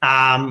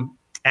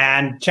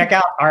 And check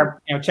out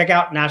check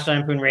out National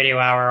Lampoon Radio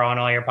Hour on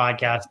all your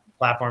podcast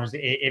platforms.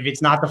 If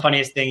it's not the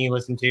funniest thing you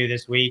listen to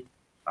this week,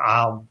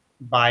 I'll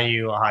buy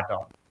you a hot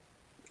dog.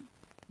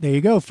 There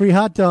you go, free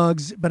hot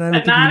dogs. But I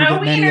don't think you're gonna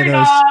get many of those.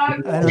 Dog. I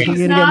don't think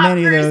you're gonna get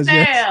many of those.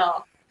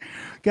 Yes.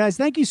 Guys,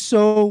 thank you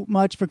so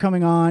much for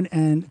coming on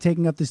and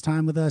taking up this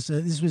time with us.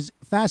 This was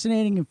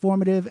fascinating,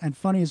 informative, and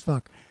funny as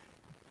fuck.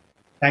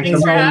 Thanks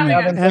for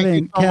having me,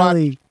 Evan,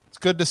 Kelly.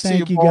 Good to see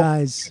Thank you both.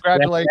 guys.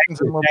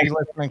 Congratulations, and we'll be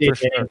listening for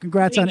sure.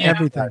 Congrats on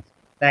everything.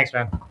 Thanks,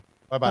 man.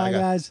 Bye,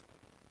 guys.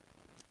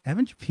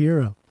 Evan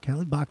Shapiro,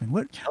 Kelly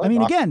Bachman. Kelly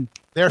again,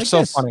 they're like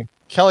so funny.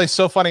 Kelly's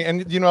so funny,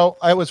 and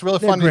it was really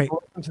fun to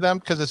listen to them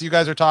because as you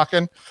guys are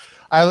talking,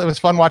 it was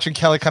fun watching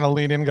Kelly kind of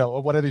lean in and go,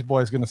 "What are these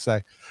boys going to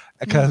say?"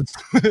 Because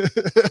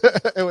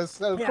it was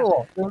so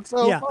cool. It was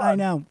so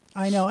fun.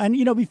 I know.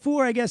 And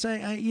before, I guess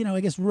I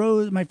guess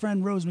Rose, my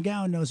friend Rose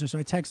McGowan knows her, so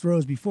I text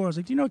Rose before. I was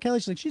like, "Do you know Kelly?"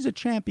 She's like, "She's a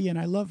champion.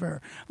 I love her."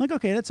 I'm like,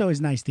 "Okay, that's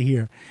always nice to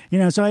hear."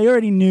 So I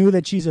already knew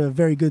that she's a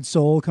very good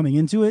soul coming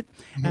into it.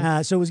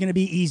 So it was going to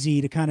be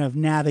easy to kind of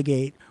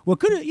navigate what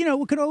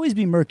could always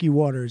be murky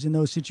waters in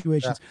those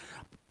situations. Yeah.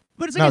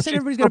 But it's like I said,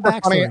 everybody's got a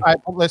backstory. Funny. I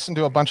listened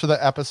to a bunch of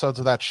the episodes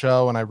of that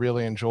show, and I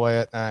really enjoy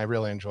it, and I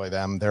really enjoy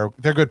them. They're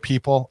good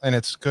people, and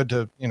it's good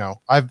to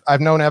I've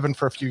known Evan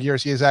for a few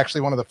years. He is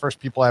actually one of the first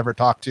people I ever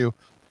talked to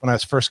when I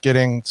was first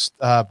getting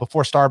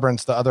before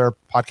Starburns, the other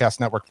podcast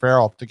network,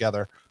 Feral,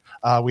 together.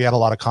 We had a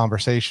lot of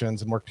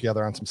conversations and worked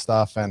together on some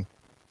stuff, and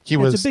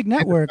it's a big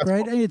network,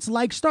 right? It's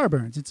like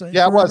Starburns. It was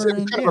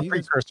kind of a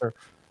precursor.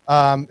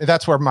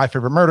 That's where My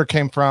Favorite Murder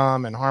came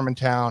from, and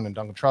Harmontown, and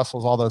Duncan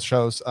Trussell's, all those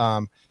shows.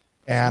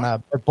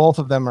 And both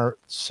of them are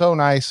so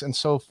nice and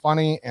so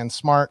funny and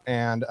smart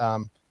and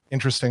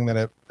interesting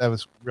that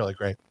was really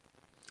great.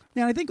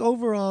 Yeah, I think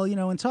overall,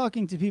 in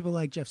talking to people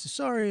like Jeff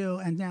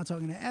Cesario and now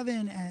talking to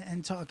Evan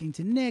and talking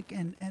to Nick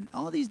and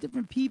all these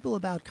different people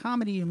about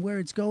comedy and where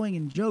it's going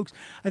and jokes,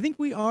 I think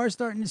we are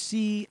starting to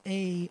see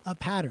a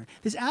pattern.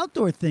 This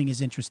outdoor thing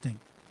is interesting.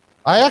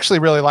 I actually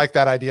really like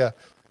that idea.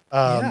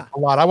 Yeah. a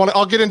lot.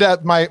 I'll get into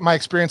my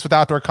experience with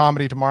outdoor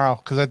comedy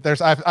tomorrow,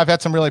 because I've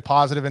had some really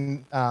positive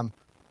and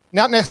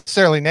not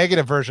necessarily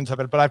negative versions of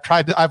it, but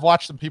I've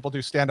watched some people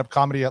do stand-up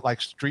comedy at like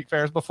street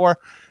fairs before,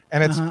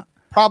 and it's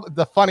probably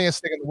the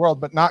funniest thing in the world,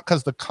 but not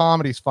because the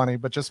comedy's funny,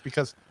 but just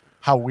because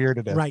how weird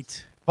it is.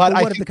 Right. But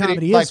what if the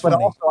comedy is funny?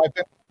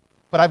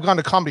 But I've gone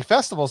to comedy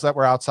festivals that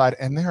were outside,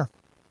 and they're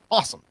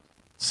awesome.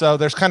 So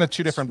there's kind of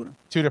two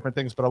different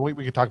things, but we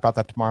could talk about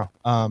that tomorrow.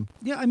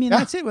 Yeah, I mean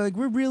that's it. Like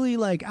we're really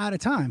like out of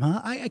time,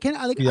 huh? I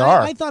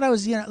thought I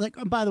was, like.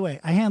 By the way,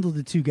 I handled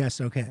the 2 guests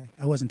okay.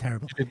 I wasn't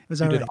terrible. It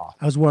was all right. Awesome.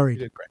 I was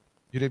worried.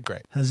 You did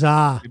great.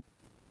 Huzzah!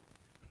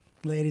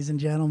 Ladies and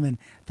gentlemen,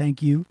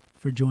 thank you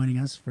for joining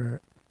us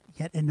for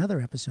yet another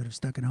episode of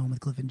Stuck at Home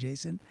with Cliff and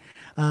Jason.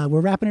 We're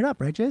wrapping it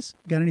up, right, Jace?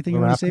 Got anything you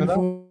want to say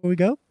before we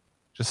go?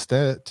 Just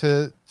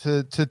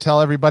to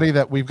tell everybody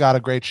that we've got a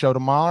great show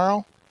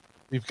tomorrow.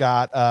 We've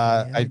got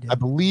I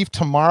believe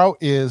tomorrow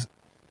is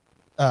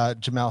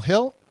Jamel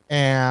Hill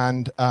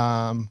and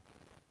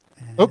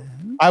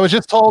I was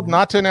just told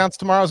not to announce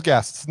tomorrow's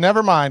guests.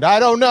 Never mind. I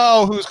don't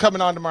know who's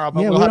coming on tomorrow.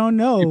 But we don't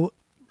know.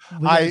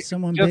 We got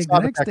someone big the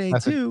next day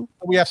too.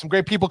 We have some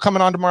great people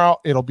coming on tomorrow.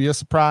 It'll be a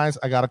surprise.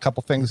 I got a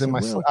couple things in my.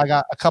 I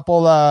got a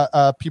couple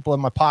people in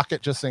my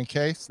pocket just in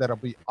case. That'll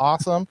be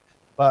awesome.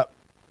 But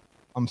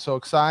I'm so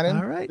excited.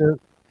 All right.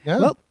 Yeah.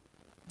 Well,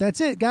 that's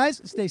it,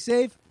 guys. Stay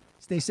safe.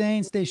 Stay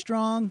sane, stay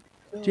strong.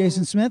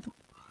 Jason Smith.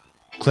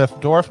 Cliff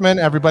Dorfman.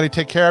 Everybody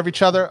take care of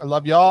each other. I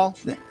love y'all.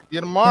 See you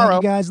tomorrow.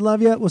 Thank you guys.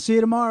 Love you. We'll see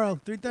you tomorrow.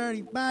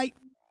 3:30. Bye.